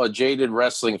tell a jaded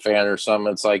wrestling fan or something.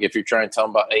 It's like if you're trying to tell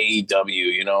them about AEW,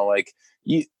 you know, like,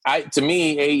 to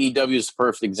me, AEW is a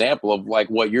perfect example of like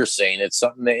what you're saying. It's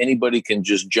something that anybody can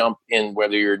just jump in,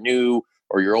 whether you're new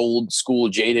or you're old school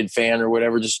jaded fan or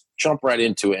whatever. Just jump right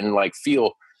into it and like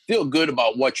feel good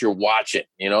about what you're watching,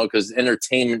 you know, because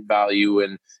entertainment value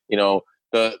and, you know,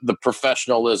 the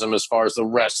professionalism as far as the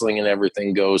wrestling and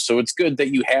everything goes. So it's good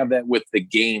that you have that with the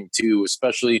game too,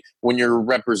 especially when you're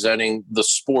representing the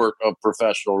sport of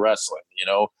professional wrestling, you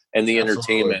know, and the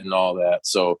entertainment and all that.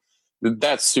 So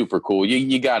that's super cool.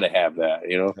 You got to have that,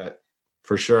 you know.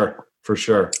 For sure.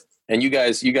 And you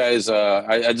guys,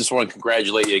 I just want to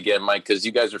congratulate you again, Mike, because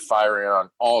you guys are firing on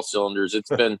all cylinders. It's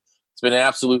been an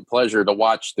absolute pleasure to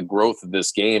watch the growth of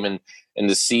this game and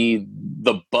to see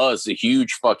the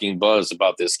huge fucking buzz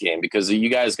about this game, because you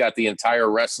guys got the entire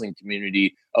wrestling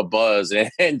community abuzz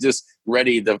and just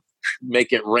ready to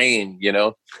make it rain, you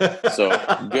know. So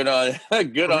good on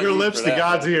your lips to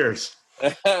God's ears.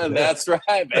 That's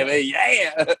right, baby.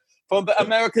 Yeah. For the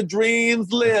American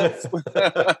dreams live.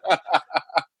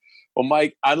 Well,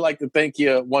 Mike, I'd like to thank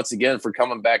you once again for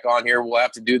coming back on here. We'll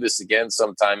have to do this again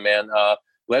sometime, man.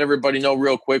 Let everybody know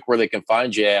real quick where they can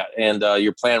find you at and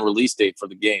your planned release date for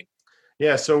the game.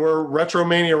 Yeah, so we're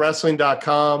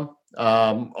RetroManiaWrestling.com.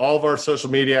 All of our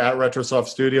social media at Retrosoft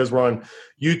Studios. We're on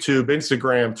YouTube,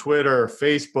 Instagram, Twitter,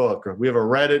 Facebook. We have a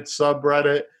Reddit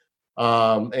subreddit.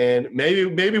 And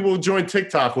maybe we'll join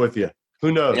TikTok with you.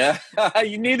 Who knows? Yeah,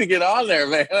 you need to get on there,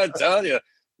 man. I'm telling you.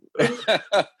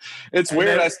 It's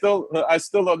weird. I still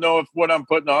don't know if what I'm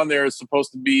putting on there is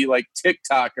supposed to be like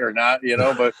TikTok or not,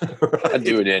 but right. I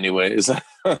do it anyways.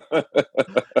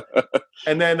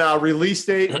 And then release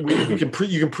date, you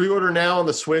can pre-order now on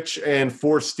the Switch and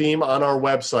for Steam on our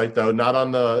website, though, not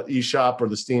on the eShop or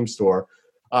the Steam store.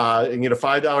 And get a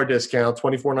 $5 discount,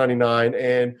 $24.99,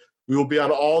 and we will be on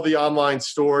all the online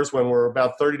stores when we're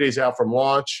about 30 days out from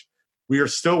launch. We are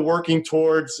still working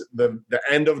towards the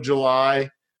end of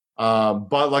July.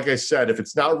 But like I said, if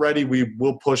it's not ready, we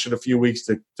will push it a few weeks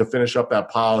to finish up that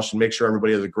polish and make sure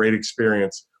everybody has a great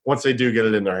experience once they do get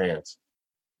it in their hands.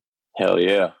 Hell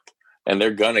yeah. And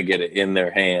they're going to get it in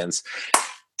their hands.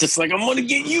 Just like I'm going to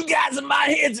get you guys in my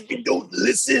hands if you don't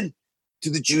listen to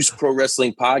the Juice Pro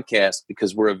Wrestling Podcast,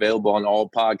 because we're available on all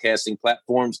podcasting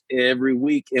platforms every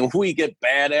week. And we get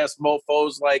badass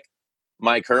mofos like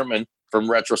Mike Hermann from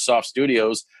Retrosoft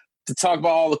Studios to talk about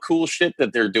all the cool shit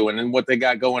that they're doing and what they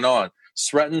got going on.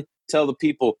 Sretton, tell the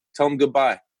people, tell them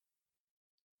goodbye.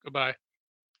 Goodbye.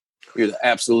 You're the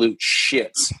absolute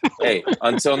shits. Hey,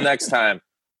 until next time,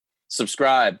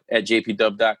 subscribe at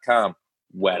jpdub.com.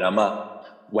 Wet 'em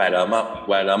up. Wet 'em up.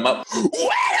 Wet 'em up. Wet 'em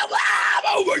up!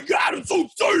 Oh my God, I'm so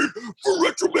excited for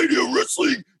RetroMania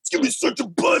Wrestling. It's giving me such a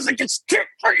buzz. I can skip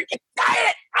for you.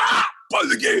 Buy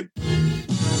the game.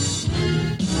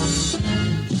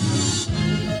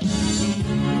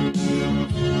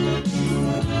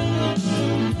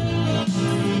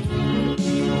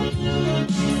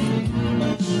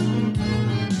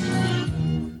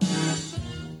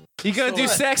 You gonna do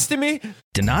sex to me?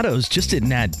 Donato's just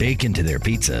didn't add bacon to their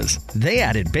pizzas. They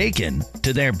added bacon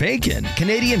to their bacon.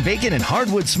 Canadian bacon and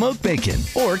hardwood smoked bacon.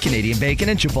 Or Canadian bacon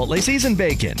and Chipotle seasoned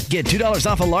bacon. Get $2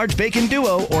 off a large bacon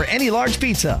duo or any large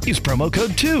pizza. Use promo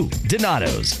code 2.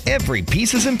 Donato's. Every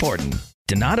piece is important.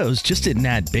 Donato's just didn't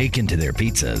add bacon to their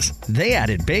pizzas. They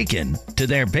added bacon to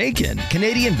their bacon.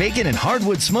 Canadian bacon and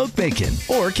hardwood smoked bacon.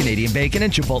 Or Canadian bacon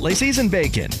and Chipotle seasoned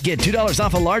bacon. Get $2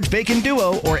 off a large bacon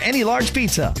duo or any large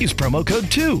pizza. Use promo code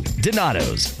 2.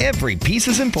 Donato's. Every piece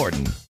is important.